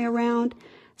all the way around,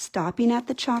 stopping at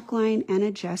the chalk line and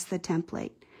adjust the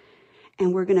template.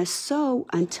 And we're going to sew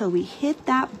until we hit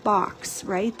that box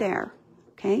right there.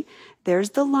 Okay,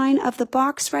 there's the line of the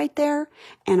box right there,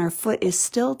 and our foot is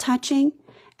still touching.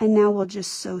 And now we'll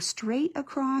just sew straight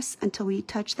across until we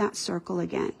touch that circle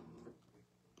again.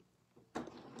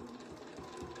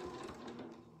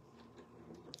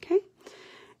 Okay,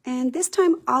 and this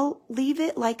time I'll leave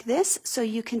it like this so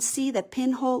you can see the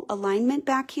pinhole alignment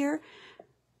back here.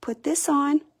 Put this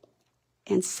on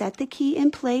and set the key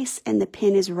in place, and the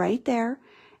pin is right there.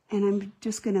 And I'm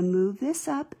just going to move this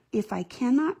up. If I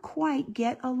cannot quite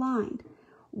get aligned,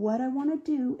 what I want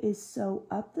to do is sew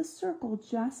up the circle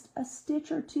just a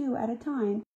stitch or 2 at a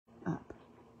time up.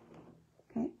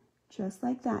 Okay, just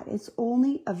like that. It's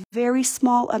only a very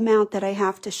small amount that I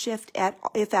have to shift,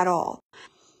 if at all.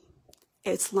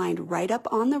 It's lined right up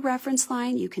on the reference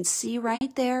line. You can see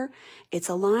right there. It's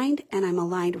aligned, and I'm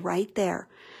aligned right there.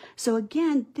 So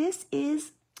again, this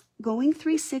is going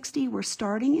 360. We're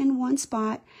starting in one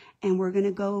spot, and we're going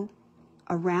to go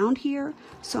around here.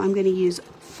 So I'm going to use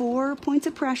 4 points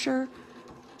of pressure.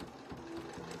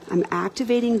 I'm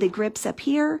activating the grips up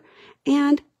here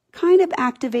and kind of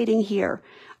activating here.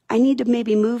 I need to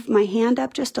maybe move my hand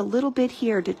up just a little bit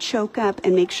here to choke up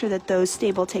and make sure that those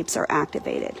stable tapes are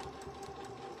activated.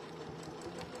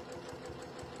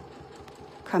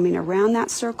 Coming around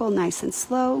that circle nice and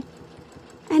slow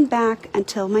and back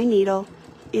until my needle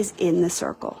is in the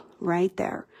circle right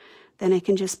there. Then I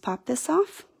can just pop this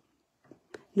off.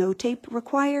 No tape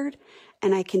required,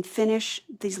 and I can finish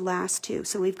these last 2.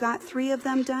 So we've got 3 of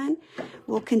them done.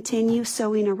 We'll continue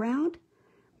sewing around.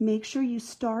 Make sure you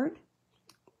start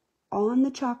on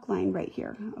the chalk line right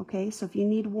here, okay? So if you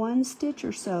need 1 stitch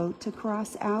or so to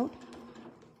cross out,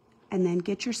 and then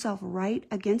get yourself right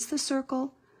against the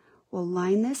circle, we'll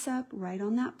line this up right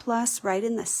on that plus, right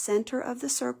in the center of the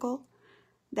circle.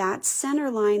 That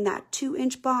center line, that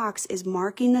 2-inch box, is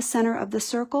marking the center of the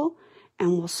circle,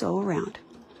 and we'll sew around.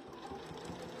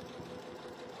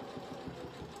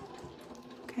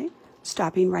 Okay,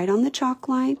 stopping right on the chalk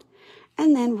line,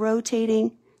 and then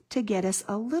rotating to get us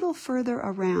a little further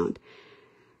around.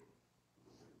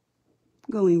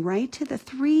 Going right to the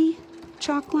 3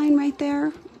 chalk line right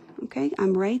there. Okay,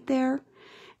 I'm right there,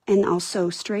 and I'll sew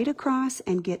straight across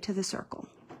and get to the circle.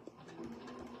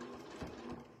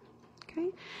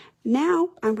 Now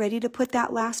I'm ready to put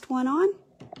that last one on.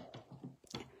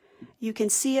 You can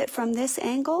see it from this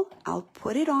angle. I'll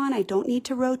put it on. I don't need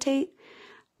to rotate.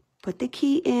 Put the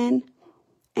key in,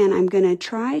 and I'm going to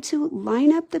try to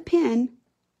line up the pin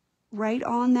right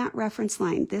on that reference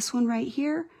line. This one right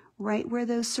here, right where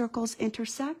those circles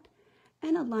intersect,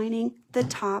 and aligning the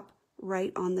top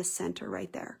right on the center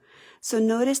right there. So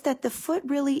notice that the foot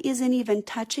really isn't even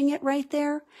touching it right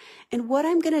there. And what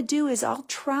I'm going to do is I'll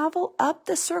travel up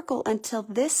the circle until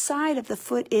this side of the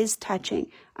foot is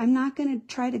touching. I'm not going to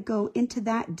try to go into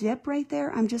that dip right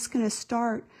there. I'm just going to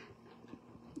start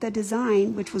the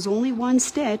design, which was only 1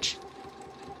 stitch,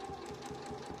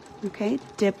 Okay,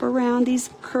 dip around these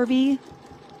curvy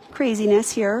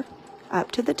craziness here,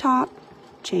 up to the top,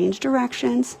 change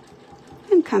directions,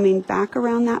 and coming back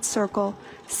around that circle.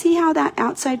 See how that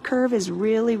outside curve is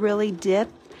really, really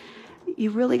dipped?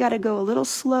 You really got to go a little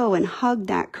slow and hug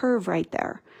that curve right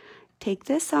there. Take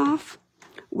this off.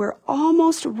 We're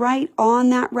almost right on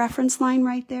that reference line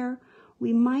right there.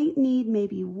 We might need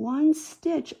maybe one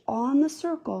stitch on the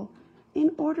circle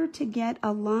in order to get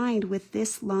aligned with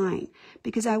this line,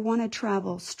 because I want to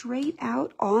travel straight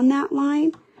out on that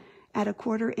line at a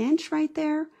 1/4 inch right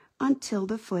there until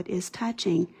the foot is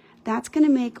touching. That's going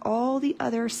to make all the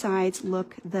other sides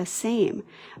look the same,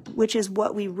 which is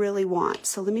what we really want.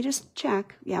 So let me just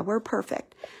check. Yeah, we're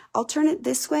perfect. I'll turn it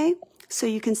this way so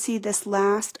you can see this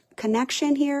last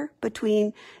connection here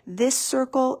between this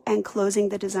circle and closing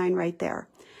the design right there.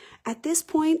 At this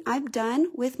point, I'm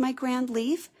done with my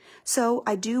Grandleaf, so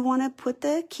I do want to put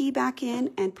the key back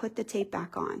in and put the tape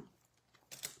back on.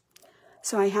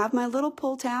 So I have my little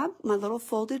pull tab, my little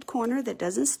folded corner that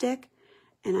doesn't stick,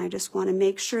 and I just want to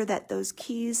make sure that those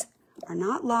keys are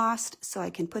not lost, so I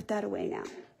can put that away now.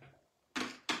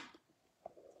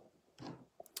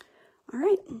 All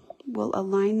right, we'll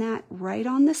align that right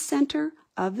on the center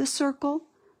of the circle.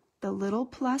 The little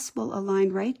plus will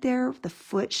align right there. The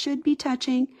foot should be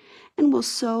touching, and we'll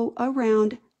sew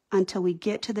around until we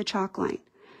get to the chalk line,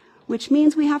 which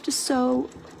means we have to sew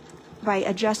by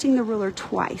adjusting the ruler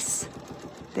twice.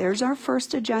 There's our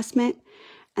first adjustment,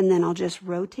 and then I'll just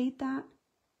rotate that,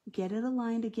 get it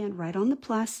aligned again right on the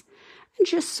plus, and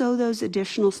just sew those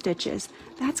additional stitches.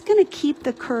 That's going to keep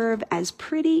the curve as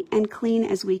pretty and clean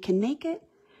as we can make it,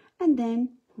 and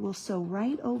then we'll sew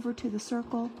right over to the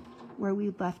circle where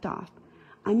we left off.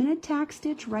 I'm going to tack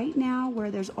stitch right now where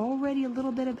there's already a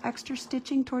little bit of extra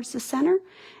stitching towards the center,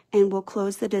 and we'll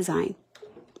close the design.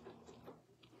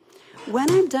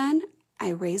 When I'm done, I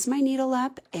raise my needle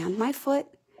up and my foot,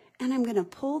 and I'm going to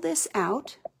pull this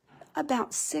out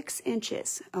about 6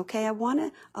 inches. Okay, I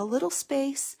want a little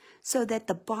space so that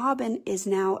the bobbin is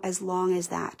now as long as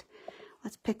that.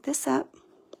 Let's pick this up.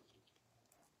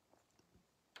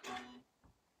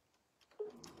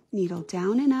 Needle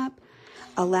down and up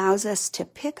allows us to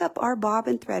pick up our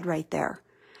bobbin thread right there.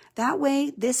 That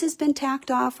way, this has been tacked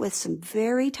off with some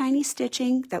very tiny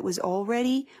stitching that was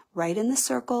already right in the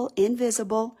circle,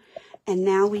 invisible, and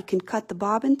now we can cut the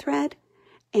bobbin thread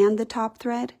and the top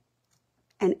thread,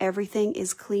 and everything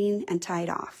is clean and tied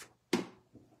off.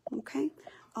 Okay,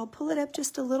 I'll pull it up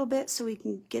just a little bit so we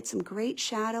can get some great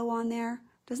shadow on there.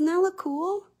 Doesn't that look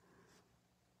cool?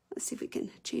 Let's see if we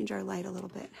can change our light a little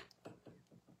bit.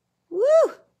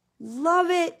 Woo! Love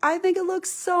it. I think it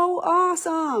looks so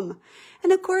awesome.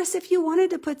 And of course, if you wanted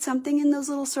to put something in those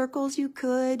little circles, you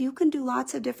could. You can do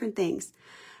lots of different things.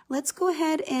 Let's go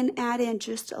ahead and add in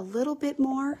just a little bit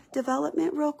more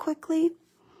development real quickly.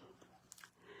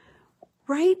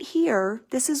 Right here,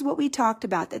 this is what we talked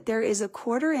about, that there is a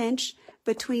 1/4 inch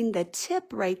between the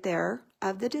tip right there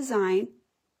of the design,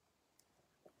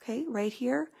 okay, right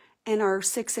here, and our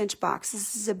 6-inch box.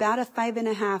 This is about a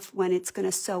 5.5 when it's going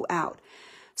to sew out.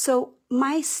 So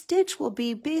my stitch will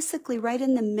be basically right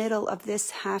in the middle of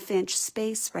this 1/2 inch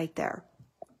space right there.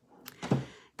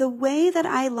 The way that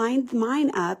I lined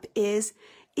mine up is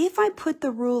if I put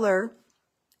the ruler,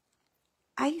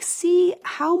 I see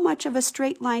how much of a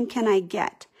straight line can I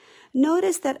get.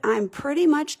 Notice that I'm pretty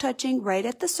much touching right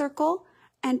at the circle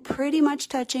and pretty much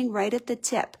touching right at the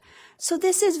tip. So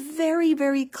this is very,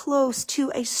 very close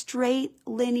to a straight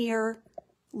linear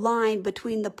line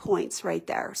between the points right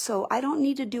there. So I don't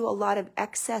need to do a lot of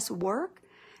excess work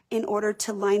in order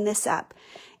to line this up.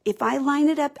 If I line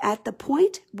it up at the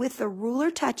point with the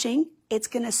ruler touching, it's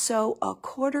going to sew a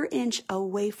 1/4 inch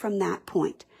away from that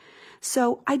point.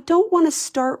 So I don't want to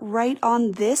start right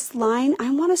on this line. I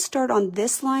want to start on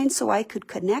this line so I could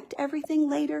connect everything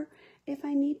later if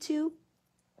I need to.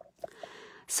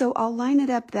 So I'll line it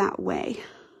up that way.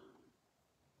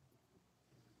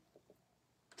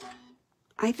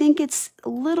 I think it's a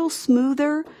little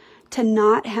smoother to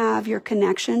not have your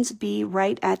connections be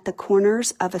right at the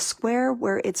corners of a square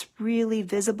where it's really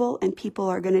visible and people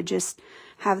are going to just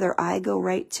have their eye go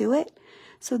right to it.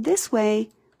 So this way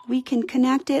we can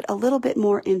connect it a little bit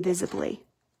more invisibly.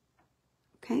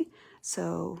 Okay,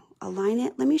 so align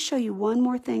it. Let me show you one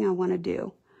more thing I want to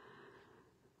do.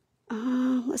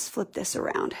 Let's flip this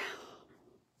around.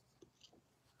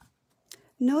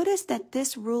 Notice that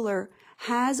this ruler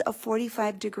has a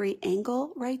 45-degree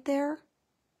angle right there.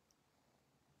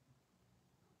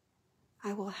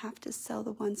 I will have to sell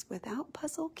the ones without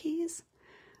puzzle keys.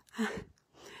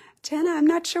 Jenna, I'm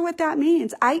not sure what that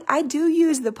means. I do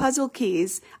use the puzzle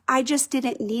keys. I just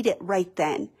didn't need it right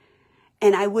then.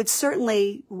 And I would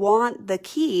certainly want the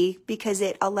key because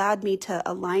it allowed me to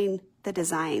align the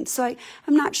design. So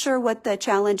I'm not sure what the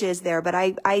challenge is there, but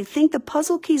I think the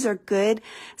puzzle keys are good.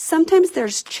 Sometimes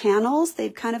there's channels.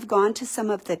 They've kind of gone to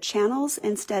some of the channels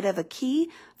instead of a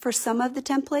key for some of the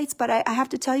templates, but I have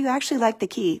to tell you, I actually like the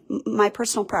key, my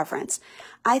personal preference.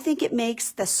 I think it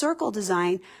makes the circle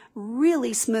design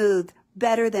really smooth,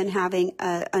 better than having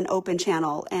an open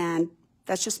channel, and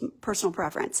that's just personal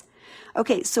preference.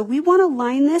 Okay, so we want to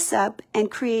line this up and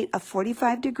create a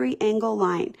 45-degree angle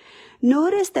line.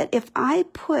 Notice that if I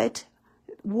put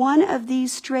one of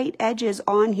these straight edges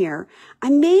on here, I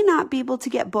may not be able to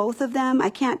get both of them. I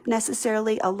can't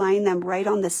necessarily align them right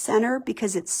on the center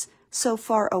because it's so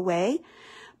far away,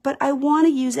 but I want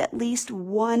to use at least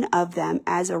one of them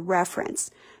as a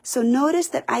reference. So notice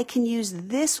that I can use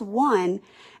this one,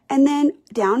 and then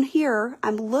down here,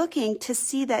 I'm looking to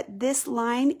see that this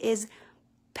line is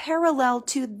parallel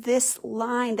to this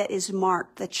line that is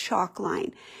marked, the chalk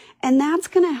line. And that's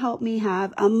going to help me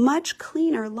have a much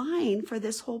cleaner line for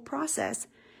this whole process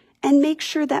and make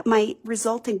sure that my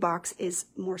resulting box is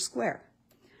more square.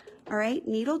 All right,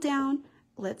 needle down.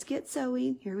 Let's get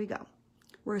sewing. Here we go.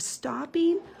 We're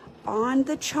stopping on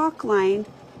the chalk line,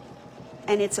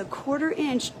 and it's a 1/4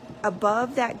 inch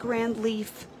above that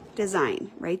Grandleaf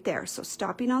design right there. So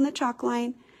stopping on the chalk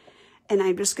line, and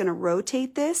I'm just going to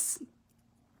rotate this.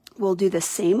 We'll do the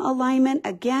same alignment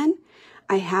again.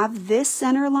 I have this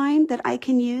center line that I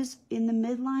can use in the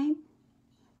midline.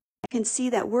 I can see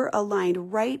that we're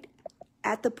aligned right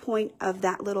at the point of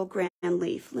that little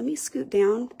Grandleaf. Let me scoot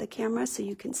down the camera so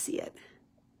you can see it.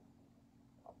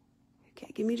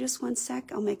 Okay, give me just 1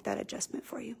 sec. I'll make that adjustment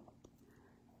for you.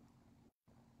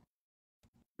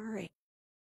 All right,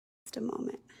 just a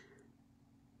moment.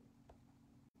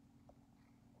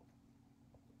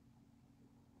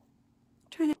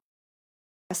 Trying to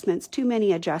adjustments, too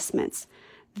many adjustments.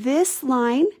 This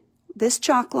line, this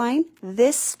chalk line,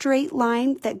 this straight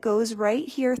line that goes right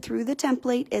here through the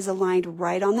template is aligned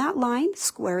right on that line,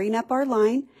 squaring up our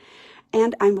line.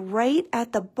 And I'm right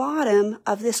at the bottom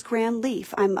of this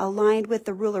Grandleaf. I'm aligned with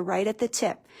the ruler right at the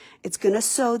tip. It's going to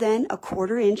sew then a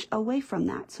 1/4 inch away from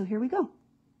that. So here we go.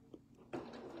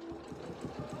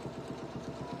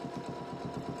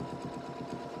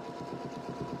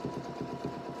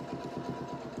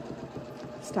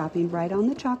 Stopping right on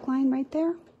the chalk line right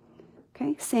there.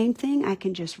 Okay, same thing. I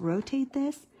can just rotate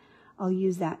this. I'll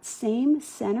use that same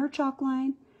center chalk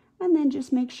line and then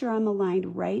just make sure I'm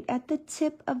aligned right at the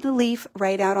tip of the leaf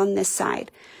right out on this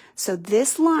side. So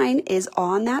this line is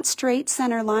on that straight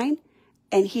center line,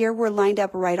 and here we're lined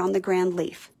up right on the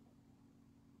Grandleaf.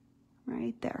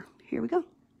 Right there. Here we go.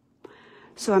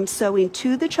 So I'm sewing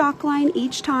to the chalk line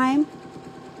each time.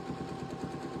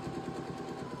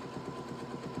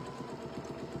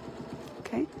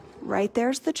 Okay, right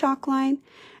there's the chalk line.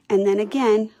 And then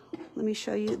again, let me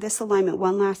show you this alignment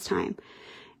one last time.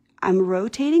 I'm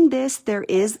rotating this. There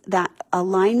is that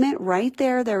alignment right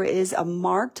there. There is a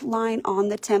marked line on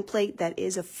the template that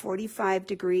is a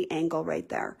 45-degree angle right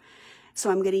there.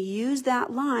 So I'm going to use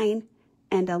that line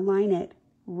and align it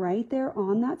right there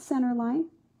on that center line,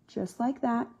 just like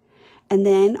that. And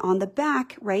then on the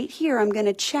back right here, I'm going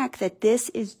to check that this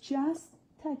is just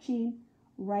touching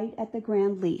right at the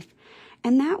Grandleaf.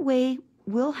 And that way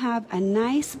we'll have a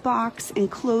nice box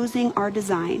enclosing our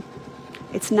design.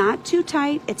 It's not too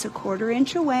tight, it's a 1/4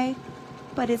 inch away,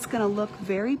 but it's going to look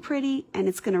very pretty and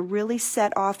it's going to really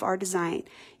set off our design.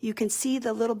 You can see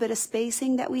the little bit of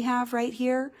spacing that we have right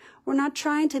here. We're not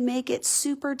trying to make it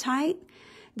super tight.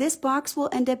 This box will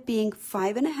end up being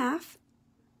 5.5.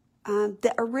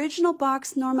 The original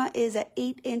box, Norma, is an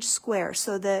 8-inch square.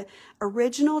 So the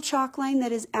original chalk line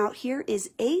that is out here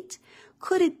is 8.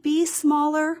 Could it be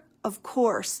smaller? Of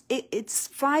course. It's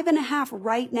 5.5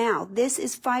 right now. This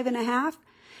is 5.5.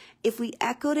 If we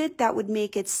echoed it, that would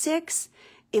make it 6.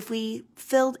 If we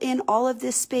filled in all of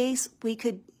this space, we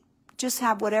could just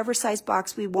have whatever size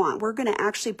box we want. We're going to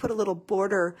actually put a little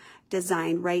border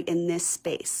design right in this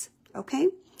space. Okay?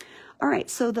 All right,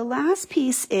 so the last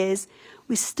piece is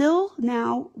we still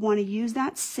now want to use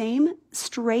that same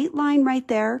straight line right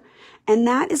there, and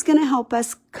that is going to help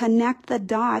us connect the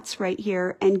dots right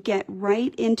here and get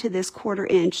right into this 1/4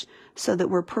 inch so that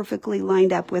we're perfectly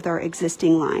lined up with our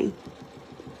existing line.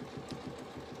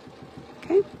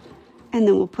 Okay, and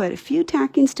then we'll put a few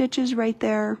tacking stitches right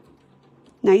there,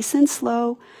 nice and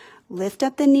slow, lift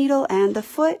up the needle and the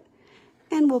foot,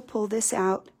 and we'll pull this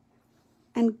out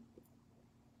and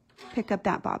pick up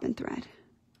that bobbin thread.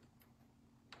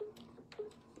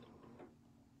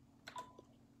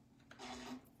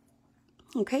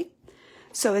 Okay,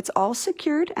 so it's all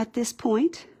secured at this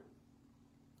point.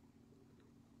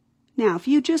 Now, if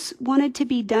you just wanted to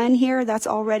be done here, that's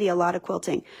already a lot of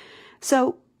quilting.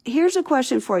 So here's a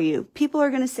question for you. People are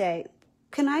going to say,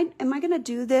 am I going to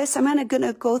do this? Am I going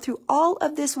to go through all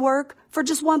of this work for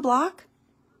just one block?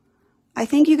 I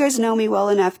think you guys know me well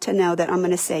enough to know that I'm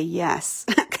going to say yes,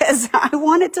 because I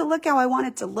want it to look how I want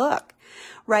it to look,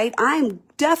 right? I'm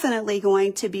definitely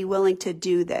going to be willing to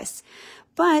do this.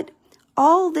 But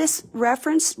all this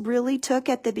reference really took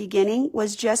at the beginning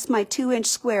was just my 2-inch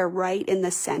square right in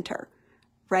the center,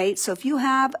 right? So if you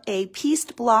have a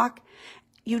pieced block,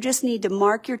 you just need to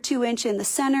mark your 2-inch in the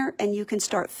center and you can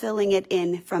start filling it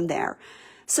in from there.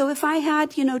 So if I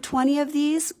had, 20 of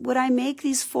these, would I make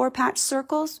these 4-patch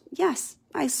circles? Yes,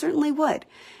 I certainly would.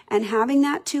 And having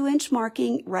that 2-inch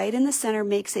marking right in the center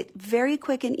makes it very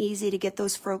quick and easy to get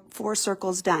those 4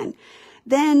 circles done.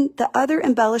 Then the other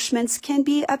embellishments can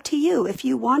be up to you if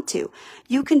you want to.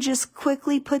 You can just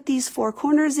quickly put these 4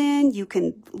 corners in. You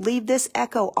can leave this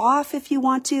echo off if you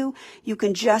want to. You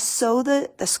can just sew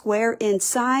the square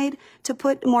inside to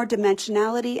put more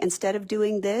dimensionality instead of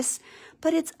doing this.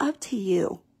 But it's up to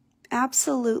you.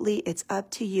 Absolutely, it's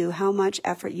up to you how much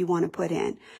effort you want to put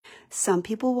in. Some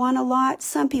people want a lot.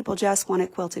 Some people just want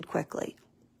it quilted quickly.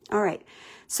 All right,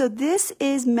 so this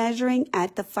is measuring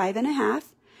at the 5.5.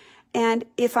 And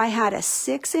if I had a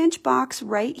 6-inch box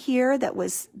right here, that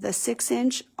was the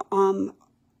 6-inch, I'm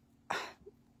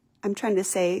trying to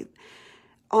say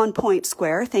on point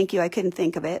square. Thank you, I couldn't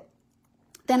think of it.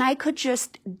 Then I could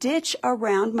just ditch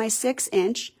around my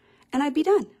 6-inch and I'd be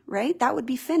done, right? That would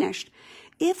be finished.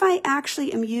 If I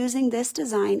actually am using this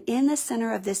design in the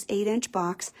center of this 8-inch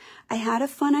box, I had a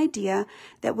fun idea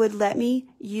that would let me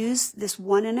use this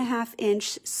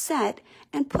 1.5-inch set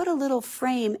and put a little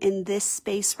frame in this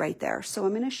space right there. So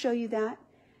I'm going to show you that,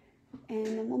 and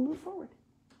then we'll move forward.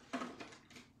 All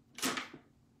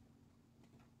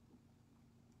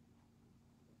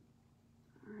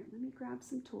right, let me grab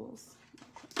some tools.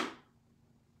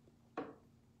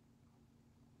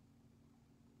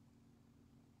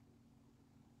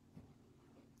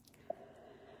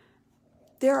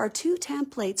 There are 2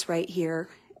 templates right here,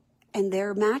 and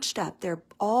they're matched up. They're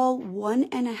all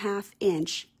 1.5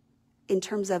 inch in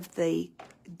terms of the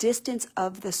distance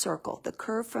of the circle. The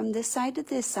curve from this side to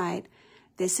this side,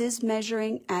 this is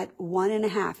measuring at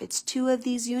 1.5. It's 2 of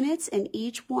these units, and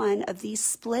each one of these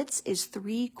splits is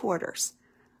 3/4.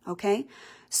 Okay,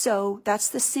 so that's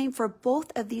the same for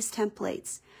both of these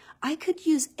templates. I could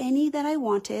use any that I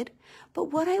wanted, but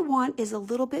what I want is a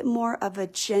little bit more of a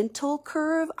gentle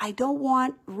curve. I don't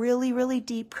want really, really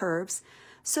deep curves.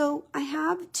 So I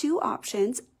have 2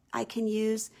 options. I can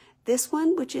use this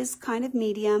one, which is kind of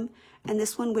medium, and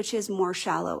this one, which is more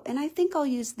shallow. And I think I'll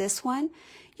use this one.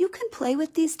 You can play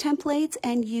with these templates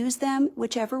and use them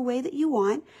whichever way that you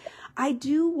want. I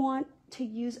do want to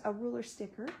use a ruler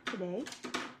sticker today,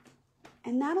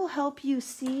 and that'll help you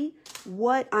see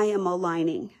what I am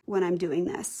aligning when I'm doing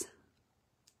this.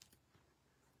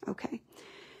 Okay,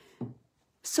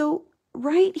 so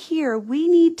right here, we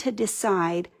need to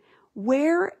decide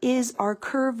where is our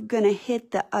curve going to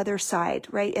hit the other side,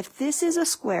 right? If this is a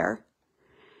square,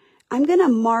 I'm going to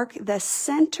mark the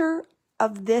center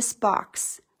of this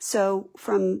box. So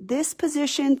from this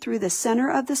position through the center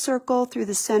of the circle, through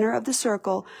the center of the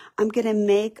circle, I'm going to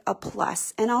make a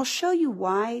plus. And I'll show you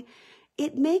why.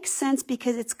 It makes sense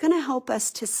because it's going to help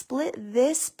us to split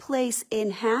this place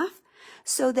in half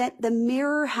so that the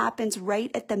mirror happens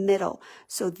right at the middle.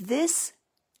 So this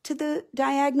to the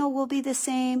diagonal will be the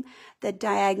same. The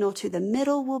diagonal to the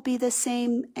middle will be the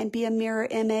same and be a mirror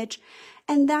image.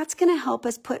 And that's going to help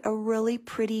us put a really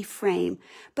pretty frame.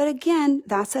 But again,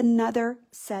 that's another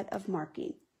set of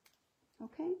marking.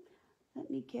 Okay, let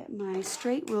me get my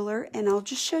straight ruler and I'll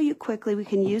just show you quickly. We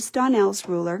can use Donelle's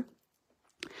ruler.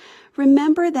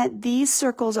 Remember that these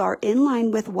circles are in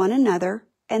line with one another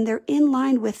and they're in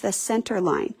line with the center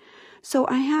line. So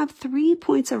I have 3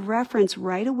 points of reference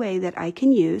right away that I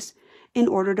can use in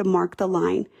order to mark the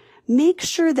line. Make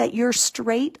sure that your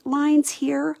straight lines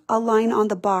here align on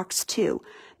the box too.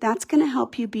 That's going to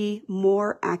help you be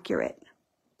more accurate.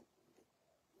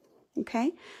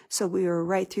 Okay, so we were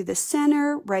right through the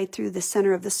center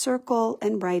of the circle,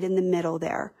 and right in the middle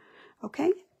there.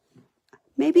 Okay,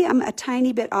 maybe I'm a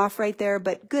tiny bit off right there,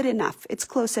 but good enough. It's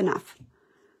close enough.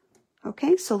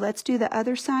 Okay, so let's do the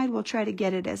other side. We'll try to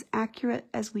get it as accurate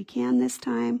as we can this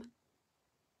time.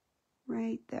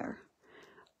 Right there.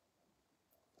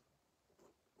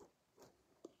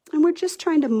 And we're just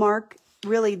trying to mark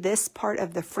really this part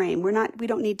of the frame. We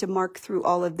don't need to mark through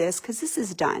all of this because this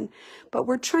is done, but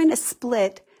we're trying to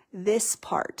split this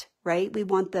part, right? We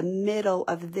want the middle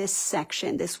of this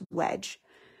section, this wedge.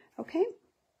 Okay?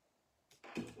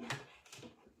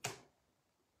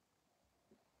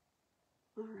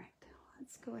 All right,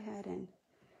 let's go ahead and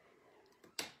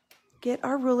get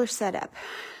our ruler set up.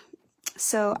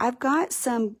 So I've got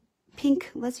some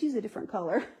pink. Let's use a different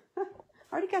color. I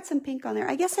already got some pink on there.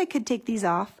 I guess I could take these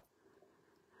off.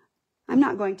 I'm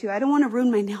not going to. I don't want to ruin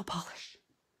my nail polish.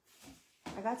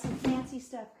 I got some fancy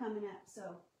stuff coming up,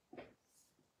 so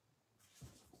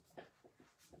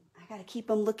I got to keep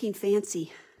them looking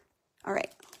fancy. All right.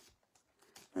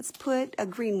 Let's put a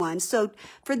green one. So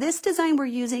for this design, we're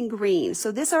using green.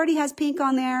 So this already has pink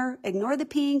on there. Ignore the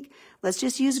pink. Let's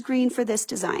just use green for this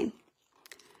design.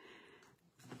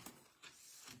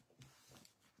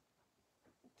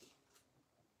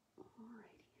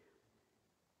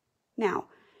 Now,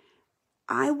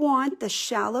 I want the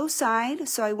shallow side,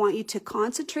 so I want you to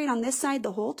concentrate on this side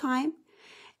the whole time.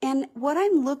 And what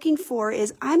I'm looking for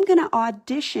is I'm going to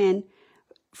audition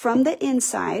from the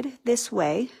inside this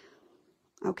way,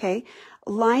 okay,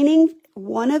 lining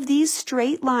one of these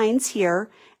straight lines here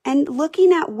and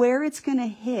looking at where it's going to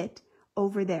hit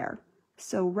over there.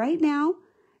 So right now,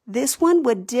 this one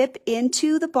would dip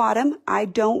into the bottom. I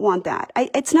don't want that.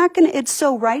 It's not going to, it's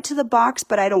so right to the box,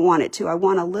 but I don't want it to. I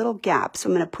want a little gap. So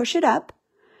I'm going to push it up.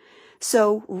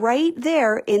 So right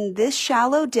there in this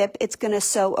shallow dip, it's going to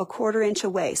sew a 1/4 inch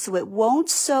away. So it won't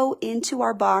sew into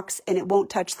our box and it won't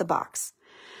touch the box.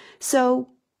 So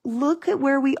look at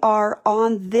where we are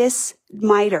on this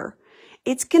miter.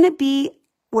 It's going to be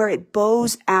where it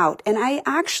bows out. And I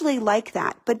actually like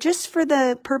that. But just for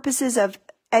the purposes of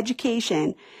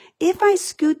education, if I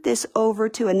scoot this over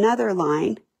to another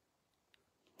line,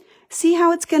 see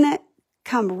how it's going to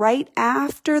come right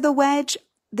after the wedge?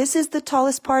 This is the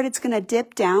tallest part. It's going to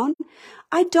dip down.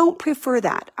 I don't prefer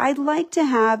that. I'd like to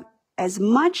have as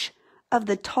much of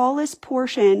the tallest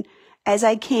portion as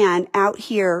I can out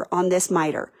here on this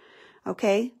miter.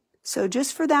 Okay, so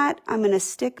just for that, I'm going to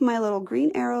stick my little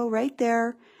green arrow right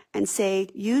there and say,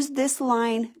 use this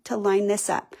line to line this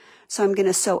up. So I'm going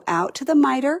to sew out to the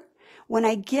miter. When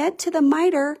I get to the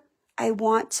miter, I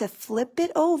want to flip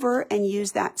it over and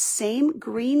use that same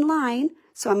green line.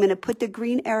 So I'm going to put the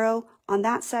green arrow on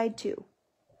that side too.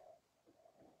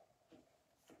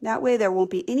 That way there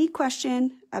won't be any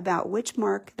question about which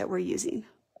mark that we're using.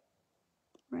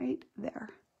 Right there.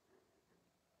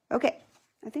 Okay,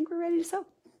 I think we're ready to sew.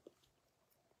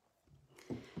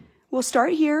 We'll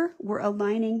start here. We're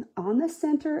aligning on the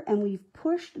center and we've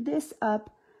pushed this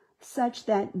up such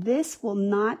that this will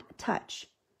not touch.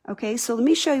 Okay, so let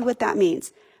me show you what that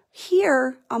means.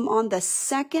 Here, I'm on the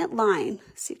second line.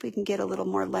 See if we can get a little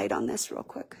more light on this real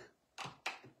quick.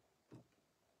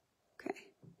 Okay.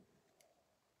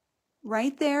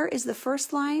 Right there is the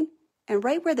first line, and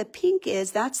right where the pink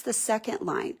is, that's the second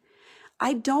line.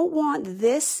 I don't want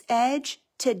this edge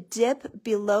to dip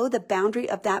below the boundary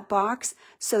of that box,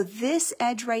 so this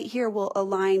edge right here will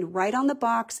align right on the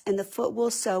box and the foot will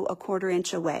sew a 1/4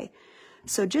 inch away.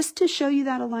 So just to show you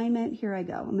that alignment, here I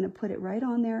go. I'm going to put it right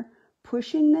on there,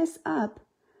 pushing this up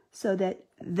so that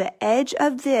the edge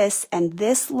of this and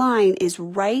this line is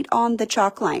right on the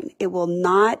chalk line. It will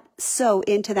not sew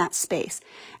into that space.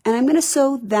 And I'm going to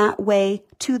sew that way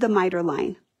to the miter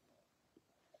line.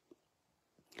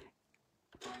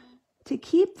 To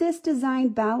keep this design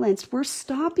balanced, we're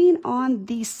stopping on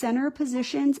the center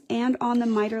positions and on the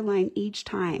miter line each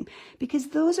time, because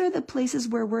those are the places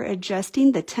where we're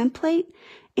adjusting the template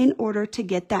in order to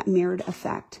get that mirrored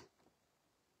effect.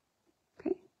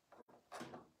 Okay.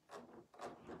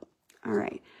 All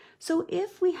right. So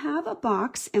if we have a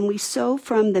box and we sew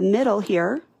from the middle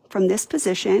here, from this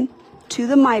position to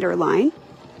the miter line,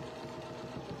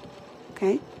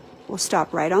 okay, we'll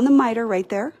stop right on the miter right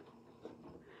there.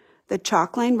 The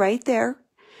chalk line right there.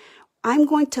 I'm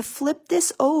going to flip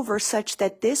this over such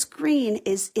that this green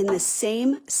is in the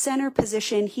same center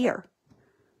position here.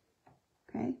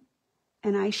 Okay,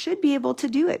 and I should be able to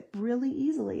do it really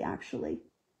easily, actually.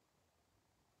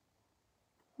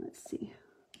 Let's see.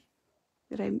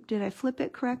 Did I flip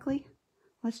it correctly?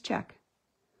 Let's check.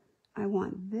 I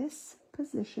want this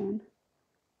position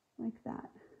like that.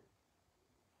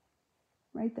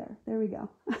 Right there. There we go.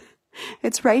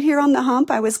 It's right here on the hump.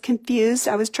 I was confused.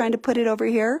 I was trying to put it over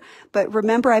here, but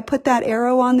remember I put that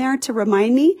arrow on there to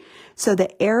remind me. So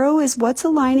the arrow is what's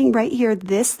aligning right here,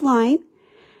 this line.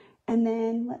 And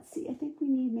then let's see, I think we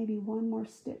need maybe one more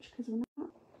stitch because we're not.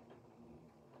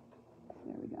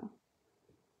 There we go.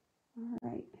 All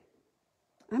right.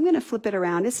 I'm going to flip it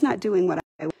around. It's not doing what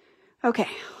I want. Okay.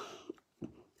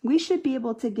 We should be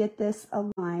able to get this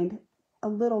aligned a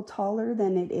little taller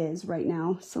than it is right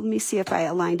now. So let me see if I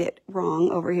aligned it wrong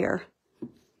over here.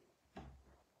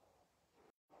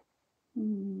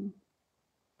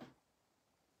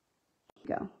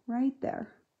 go, right there.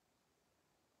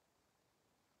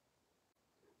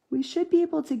 We should be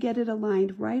able to get it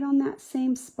aligned right on that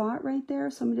same spot right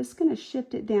there. So I'm just going to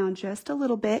shift it down just a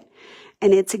little bit,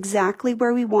 and it's exactly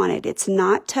where we want it. It's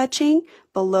not touching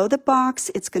below the box.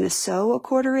 It's going to sew a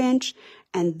 1/4 inch,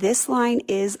 and this line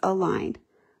is aligned.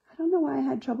 I don't know why I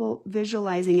had trouble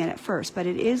visualizing it at first, but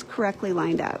it is correctly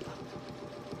lined up.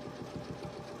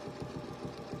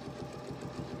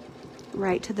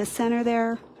 Right to the center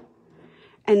there.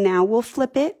 And now we'll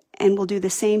flip it and we'll do the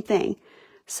same thing.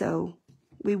 So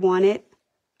we want it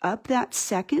up that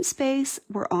second space.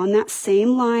 We're on that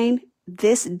same line.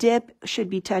 This dip should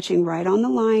be touching right on the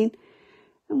line.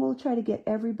 And we'll try to get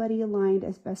everybody aligned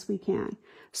as best we can.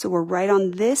 So we're right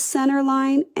on this center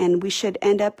line, and we should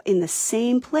end up in the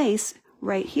same place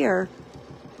right here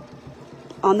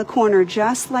on the corner,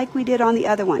 just like we did on the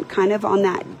other one, kind of on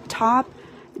that top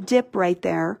dip right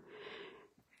there.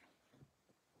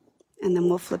 And then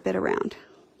we'll flip it around.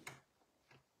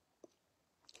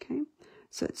 Okay,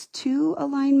 so it's 2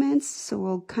 alignments, so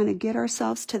we'll kind of get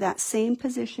ourselves to that same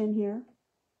position here,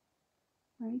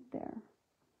 right there.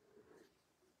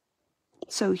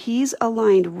 So he's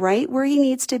aligned right where he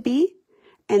needs to be,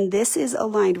 and this is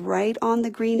aligned right on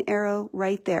the green arrow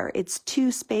right there. It's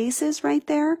 2 spaces right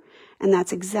there, and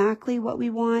that's exactly what we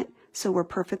want, so we're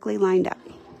perfectly lined up.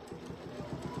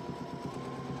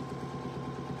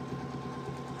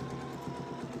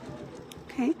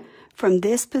 Okay, from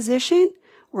this position,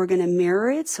 we're going to mirror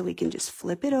it so we can just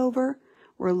flip it over.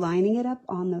 We're lining it up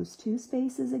on those 2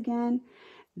 spaces again.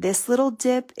 This little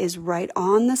dip is right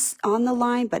on the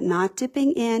line, but not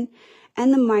dipping in,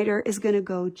 and the miter is going to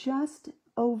go just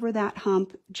over that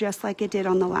hump, just like it did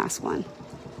on the last one.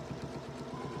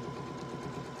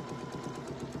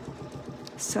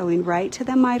 Sewing right to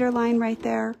the miter line right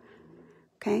there,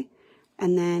 okay,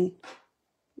 and then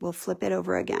we'll flip it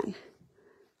over again.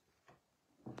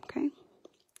 Okay,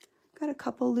 got a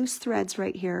couple loose threads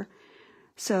right here.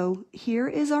 So here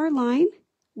is our line.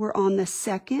 We're on the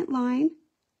second line,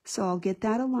 so I'll get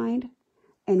that aligned.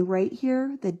 And right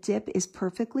here, the dip is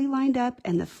perfectly lined up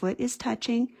and the foot is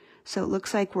touching. So it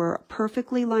looks like we're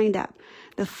perfectly lined up.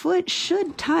 The foot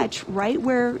should touch right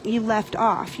where you left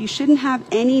off. You shouldn't have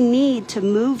any need to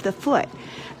move the foot.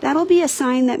 That'll be a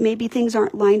sign that maybe things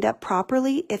aren't lined up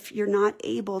properly if you're not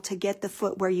able to get the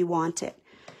foot where you want it.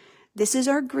 This is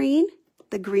our green.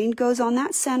 The green goes on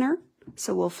that center,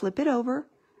 so we'll flip it over,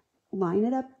 line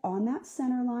it up on that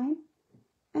center line,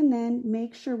 and then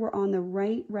make sure we're on the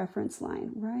right reference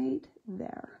line, right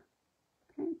there.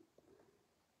 Okay.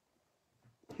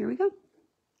 Here we go.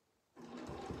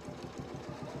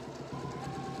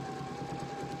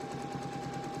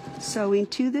 Sewing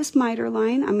to this miter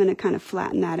line, I'm going to kind of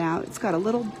flatten that out. It's got a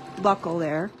little buckle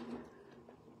there.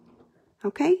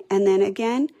 Okay, and then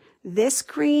again, this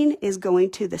green is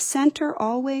going to the center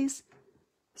always,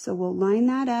 so we'll line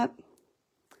that up.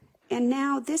 And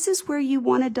now this is where you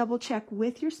want to double check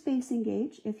with your spacing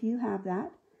gauge, if you have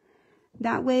that.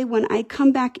 That way, when I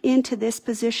come back into this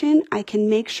position, I can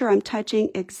make sure I'm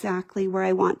touching exactly where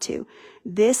I want to.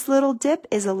 This little dip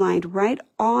is aligned right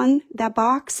on that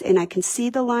box, and I can see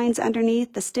the lines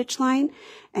underneath the stitch line,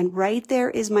 and right there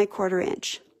is my 1/4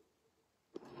 inch.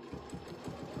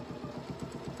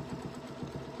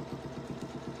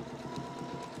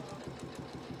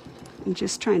 I'm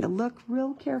just trying to look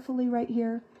real carefully right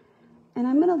here. And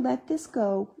I'm going to let this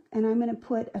go, and I'm going to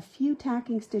put a few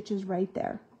tacking stitches right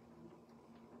there,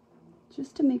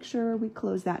 just to make sure we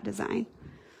close that design.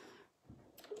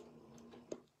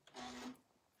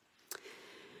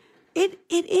 It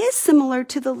is similar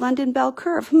to the London Bell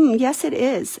curve. Yes, it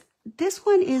is. This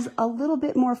one is a little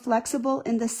bit more flexible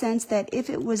in the sense that if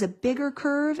it was a bigger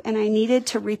curve and I needed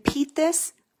to repeat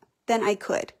this, then I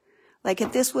could. Like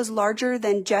if this was larger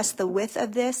than just the width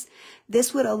of this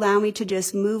would allow me to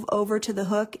just move over to the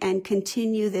hook and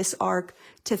continue this arc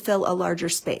to fill a larger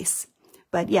space.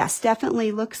 But yes,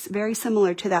 definitely looks very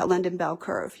similar to that London Bell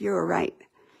curve. You're right.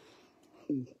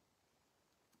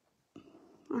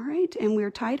 All right, and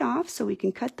we're tied off, so we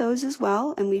can cut those as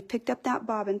well. And we've picked up that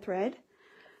bobbin thread.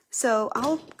 So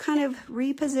I'll kind of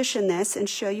reposition this and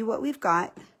show you what we've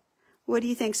got. What do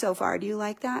you think so far? Do you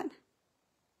like that?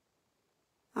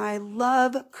 I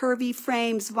love curvy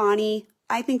frames, Vonnie.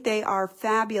 I think they are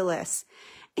fabulous.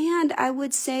 And I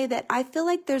would say that I feel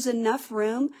like there's enough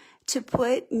room to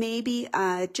put maybe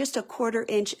just a 1/4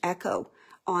 inch echo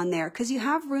on there, because you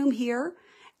have room here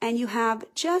and you have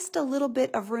just a little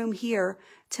bit of room here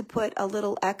to put a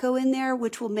little echo in there,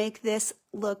 which will make this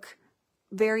look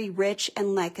very rich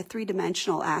and like a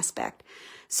 3-dimensional aspect.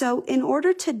 So in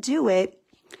order to do it,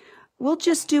 we'll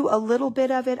just do a little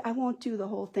bit of it. I won't do the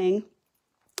whole thing.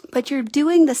 but you're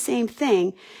doing the same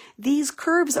thing. These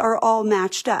curves are all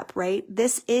matched up, right?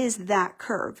 This is that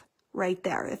curve right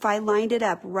there. If I lined it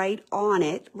up right on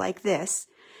it like this,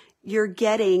 you're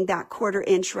getting that 1/4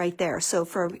 inch right there. So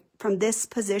from this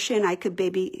position, I could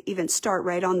maybe even start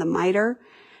right on the miter.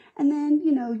 And then,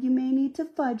 you know, you may need to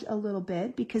fudge a little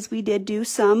bit because we did do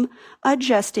some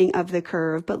adjusting of the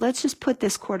curve, but let's just put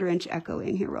this 1/4 inch echo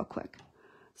in here real quick.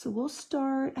 So we'll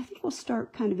start, I think we'll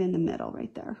start kind of in the middle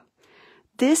right there.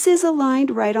 This is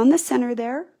aligned right on the center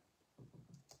there.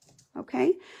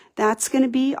 Okay, that's going to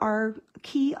be our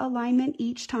key alignment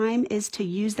each time, is to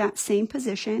use that same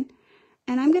position.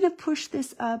 And I'm going to push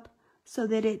this up so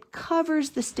that it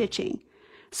covers the stitching,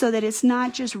 so that it's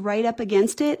not just right up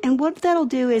against it. And what that'll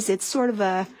do is it's sort of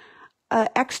a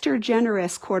extra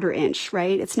generous 1/4 inch,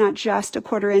 right? It's not just a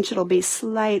 1/4 inch, it'll be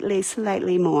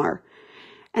slightly more.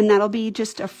 And that'll be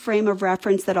just a frame of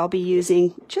reference that I'll be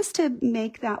using just to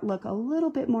make that look a little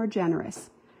bit more generous.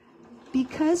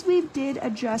 Because we did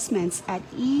adjustments at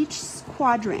each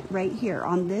quadrant right here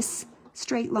on this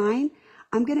straight line,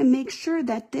 I'm going to make sure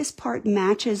that this part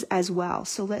matches as well.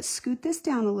 So let's scoot this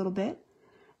down a little bit,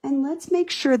 and let's make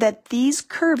sure that these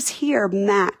curves here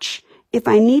match. If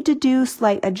I need to do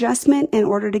slight adjustment in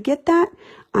order to get that,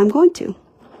 I'm going to.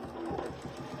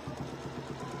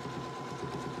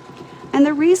 And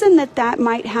the reason that that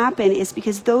might happen is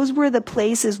because those were the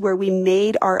places where we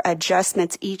made our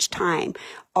adjustments each time.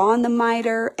 On the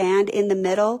miter and in the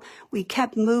middle, we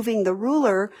kept moving the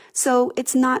ruler, so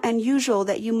it's not unusual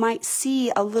that you might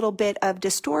see a little bit of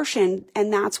distortion,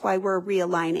 and that's why we're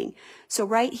realigning. So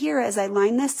right here, as I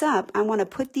line this up, I want to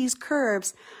put these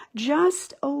curves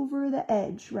just over the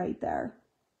edge right there,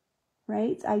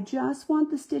 right? I just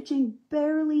want the stitching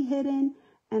barely hidden,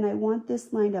 and I want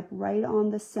this lined up right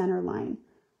on the center line.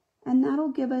 And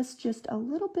that'll give us just a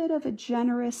little bit of a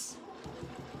generous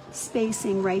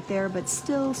spacing right there, but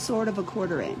still sort of a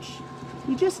 1/4 inch.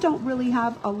 We just don't really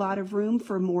have a lot of room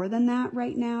for more than that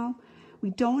right now. We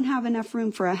don't have enough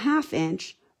room for a 1/2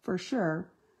 inch for sure.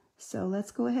 So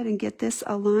let's go ahead and get this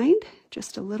aligned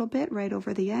just a little bit right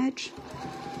over the edge.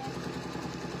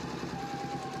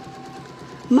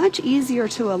 Much easier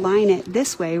to align it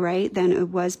this way, right, than it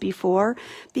was before,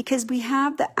 because we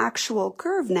have the actual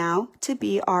curve now to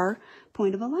be our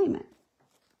point of alignment.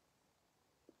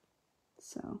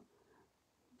 So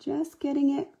just getting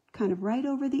it kind of right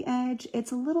over the edge.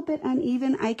 It's a little bit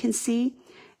uneven, I can see.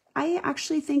 I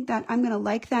actually think that I'm going to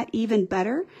like that even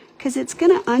better because it's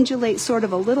going to undulate sort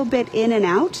of a little bit in and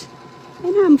out.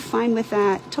 And I'm fine with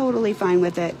that, totally fine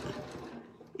with it.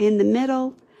 In the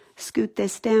middle, scoot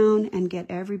this down and get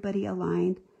everybody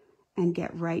aligned and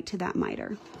get right to that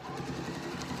miter.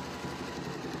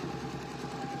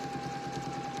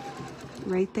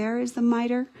 Right there is the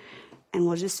miter, and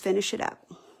we'll just finish it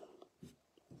up.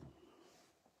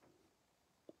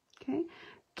 Okay,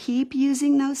 keep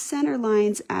using those center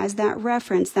lines as that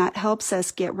reference. That helps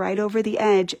us get right over the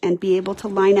edge and be able to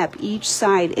line up each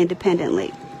side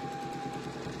independently.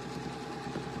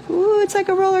 Ooh, it's like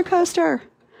a roller coaster.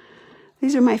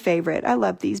 These are my favorite. I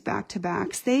love these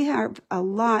back-to-backs. They have a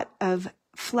lot of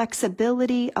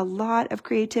flexibility, a lot of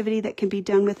creativity that can be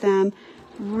done with them.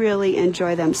 Really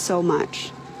enjoy them so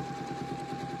much.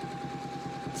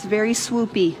 It's very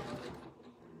swoopy.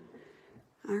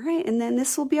 All right, and then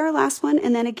this will be our last one.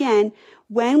 And then again,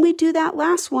 when we do that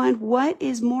last one, what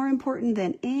is more important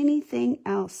than anything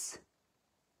else,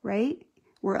 right?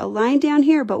 We're aligned down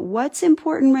here, but what's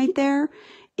important right there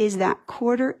is that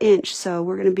 1/4 inch. So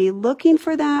we're going to be looking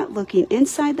for that, looking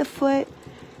inside the foot,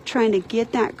 trying to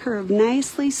get that curve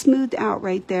nicely smoothed out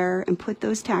right there and put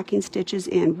those tacking stitches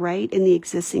in right in the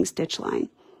existing stitch line.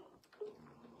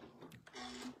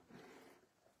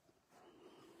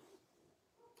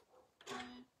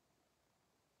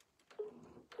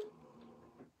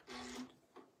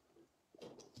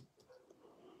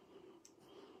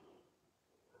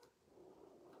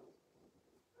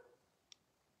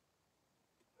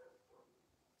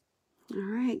 All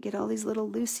right, get all these little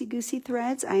loosey-goosey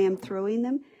threads. I am throwing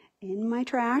them in my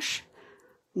trash,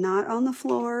 not on the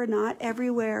floor, not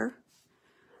everywhere.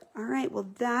 All right,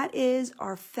 well, that is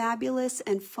our fabulous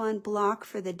and fun block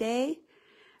for the day.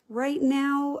 Right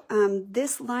now,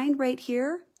 this line right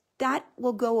here, that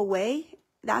will go away.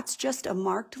 That's just a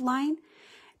marked line.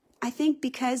 I think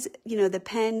because, you know, the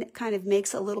pen kind of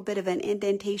makes a little bit of an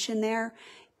indentation there,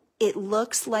 it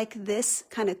looks like this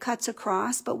kind of cuts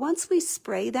across, but once we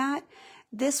spray that,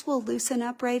 this will loosen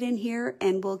up right in here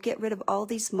and we'll get rid of all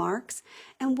these marks.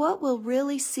 And what we'll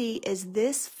really see is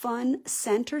this fun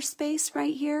center space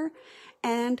right here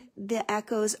and the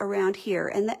echoes around here.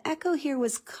 And the echo here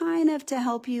was kind of to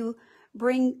help you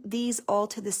bring these all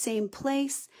to the same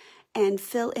place and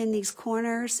fill in these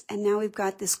corners. And now we've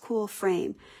got this cool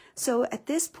frame. So at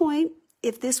this point,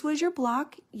 if this was your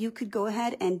block, you could go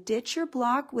ahead and ditch your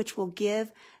block, which will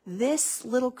give this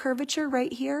little curvature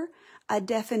right here a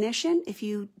definition. If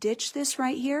you ditch this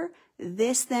right here,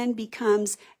 this then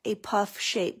becomes a puff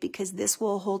shape because this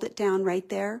will hold it down right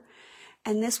there.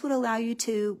 And this would allow you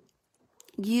to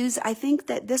use, I think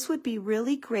that this would be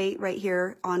really great right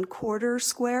here on quarter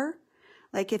square.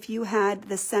 Like if you had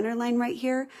the center line right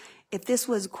here, if this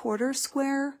was quarter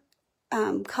square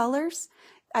colors,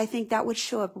 I think that would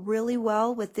show up really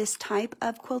well with this type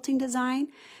of quilting design.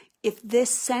 If this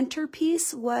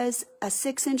centerpiece was a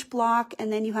 6-inch block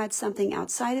and then you had something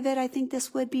outside of it, I think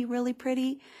this would be really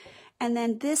pretty. And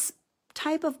then this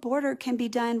type of border can be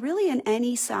done really in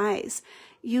any size.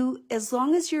 As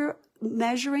long as you're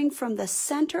measuring from the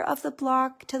center of the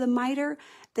block to the miter,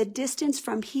 the distance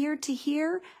from here to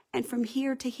here and from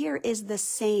here to here is the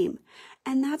same.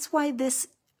 And that's why this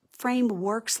frame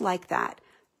works like that.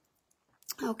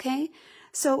 Okay,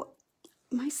 so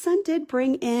my son did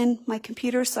bring in my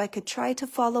computer so I could try to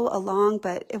follow along,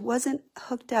 but it wasn't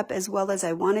hooked up as well as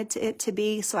I wanted it to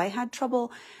be, so I had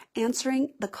trouble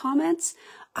answering the comments.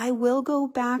 I will go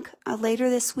back later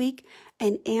this week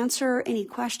and answer any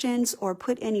questions or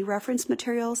put any reference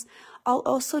materials. I'll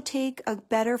also take a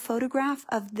better photograph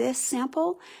of this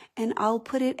sample and I'll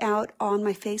put it out on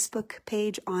my Facebook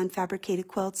page on Fabricated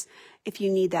Quilts if you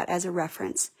need that as a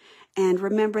reference. And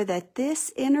remember that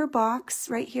this inner box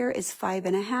right here is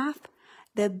 5.5.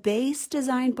 The base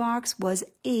design box was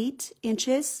 8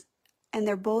 inches, and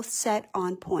they're both set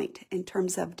on point in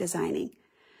terms of designing.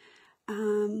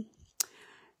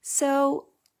 So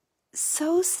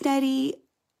Steady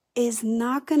is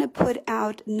not going to put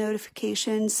out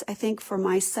notifications, I think, for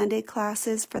my Sunday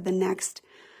classes for the next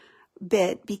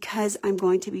bit because I'm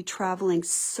going to be traveling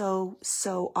so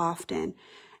often.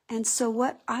 And so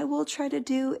what I will try to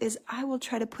do is I will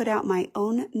try to put out my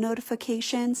own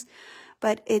notifications,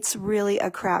 but it's really a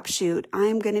crapshoot.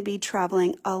 I'm going to be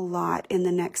traveling a lot in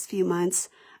the next few months,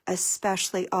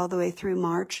 especially all the way through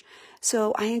March.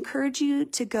 So I encourage you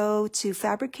to go to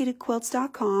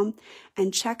fabricatedquilts.com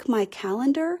and check my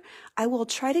calendar. I will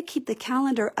try to keep the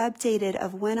calendar updated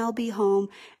of when I'll be home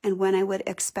and when I would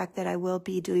expect that I will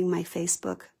be doing my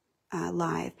Facebook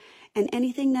Live. And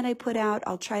anything that I put out,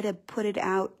 I'll try to put it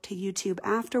out to YouTube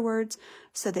afterwards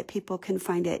so that people can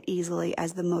find it easily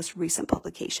as the most recent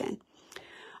publication.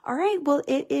 All right, well,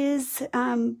 it is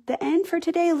the end for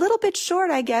today. A little bit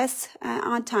short, I guess,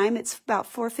 on time. It's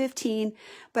about 4:15,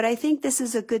 but I think this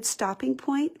is a good stopping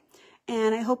point,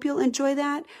 and I hope you'll enjoy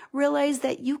that. Realize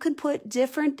that you can put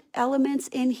different elements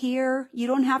in here. You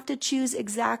don't have to choose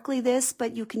exactly this,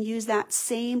 but you can use that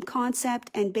same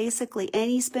concept, and basically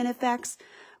any spin effects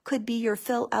could be your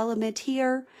fill element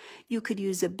here. You could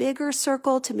use a bigger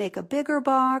circle to make a bigger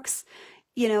box.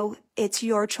 You know, it's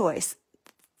your choice.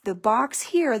 The box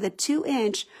here, the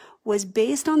 2-inch, was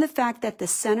based on the fact that the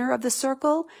center of the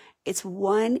circle, it's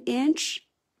 1 inch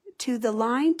to the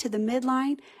line, to the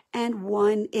midline, and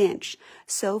 1 inch.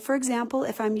 So for example,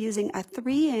 if I'm using a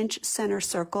 3-inch center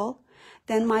circle,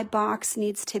 then my box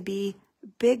needs to be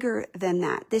bigger than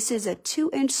that. This is a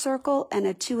 2-inch circle and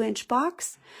a 2-inch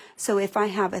box. So if I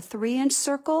have a 3-inch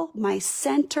circle, my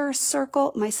center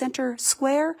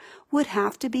square would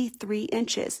have to be 3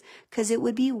 inches because it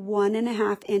would be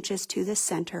 1.5 inches to the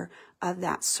center of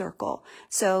that circle.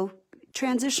 So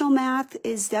transitional math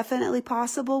is definitely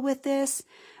possible with this,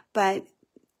 but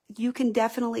you can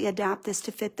definitely adapt this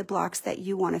to fit the blocks that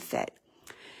you want to fit.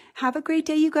 Have a great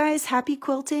day, you guys. Happy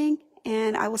quilting,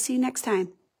 and I will see you next time.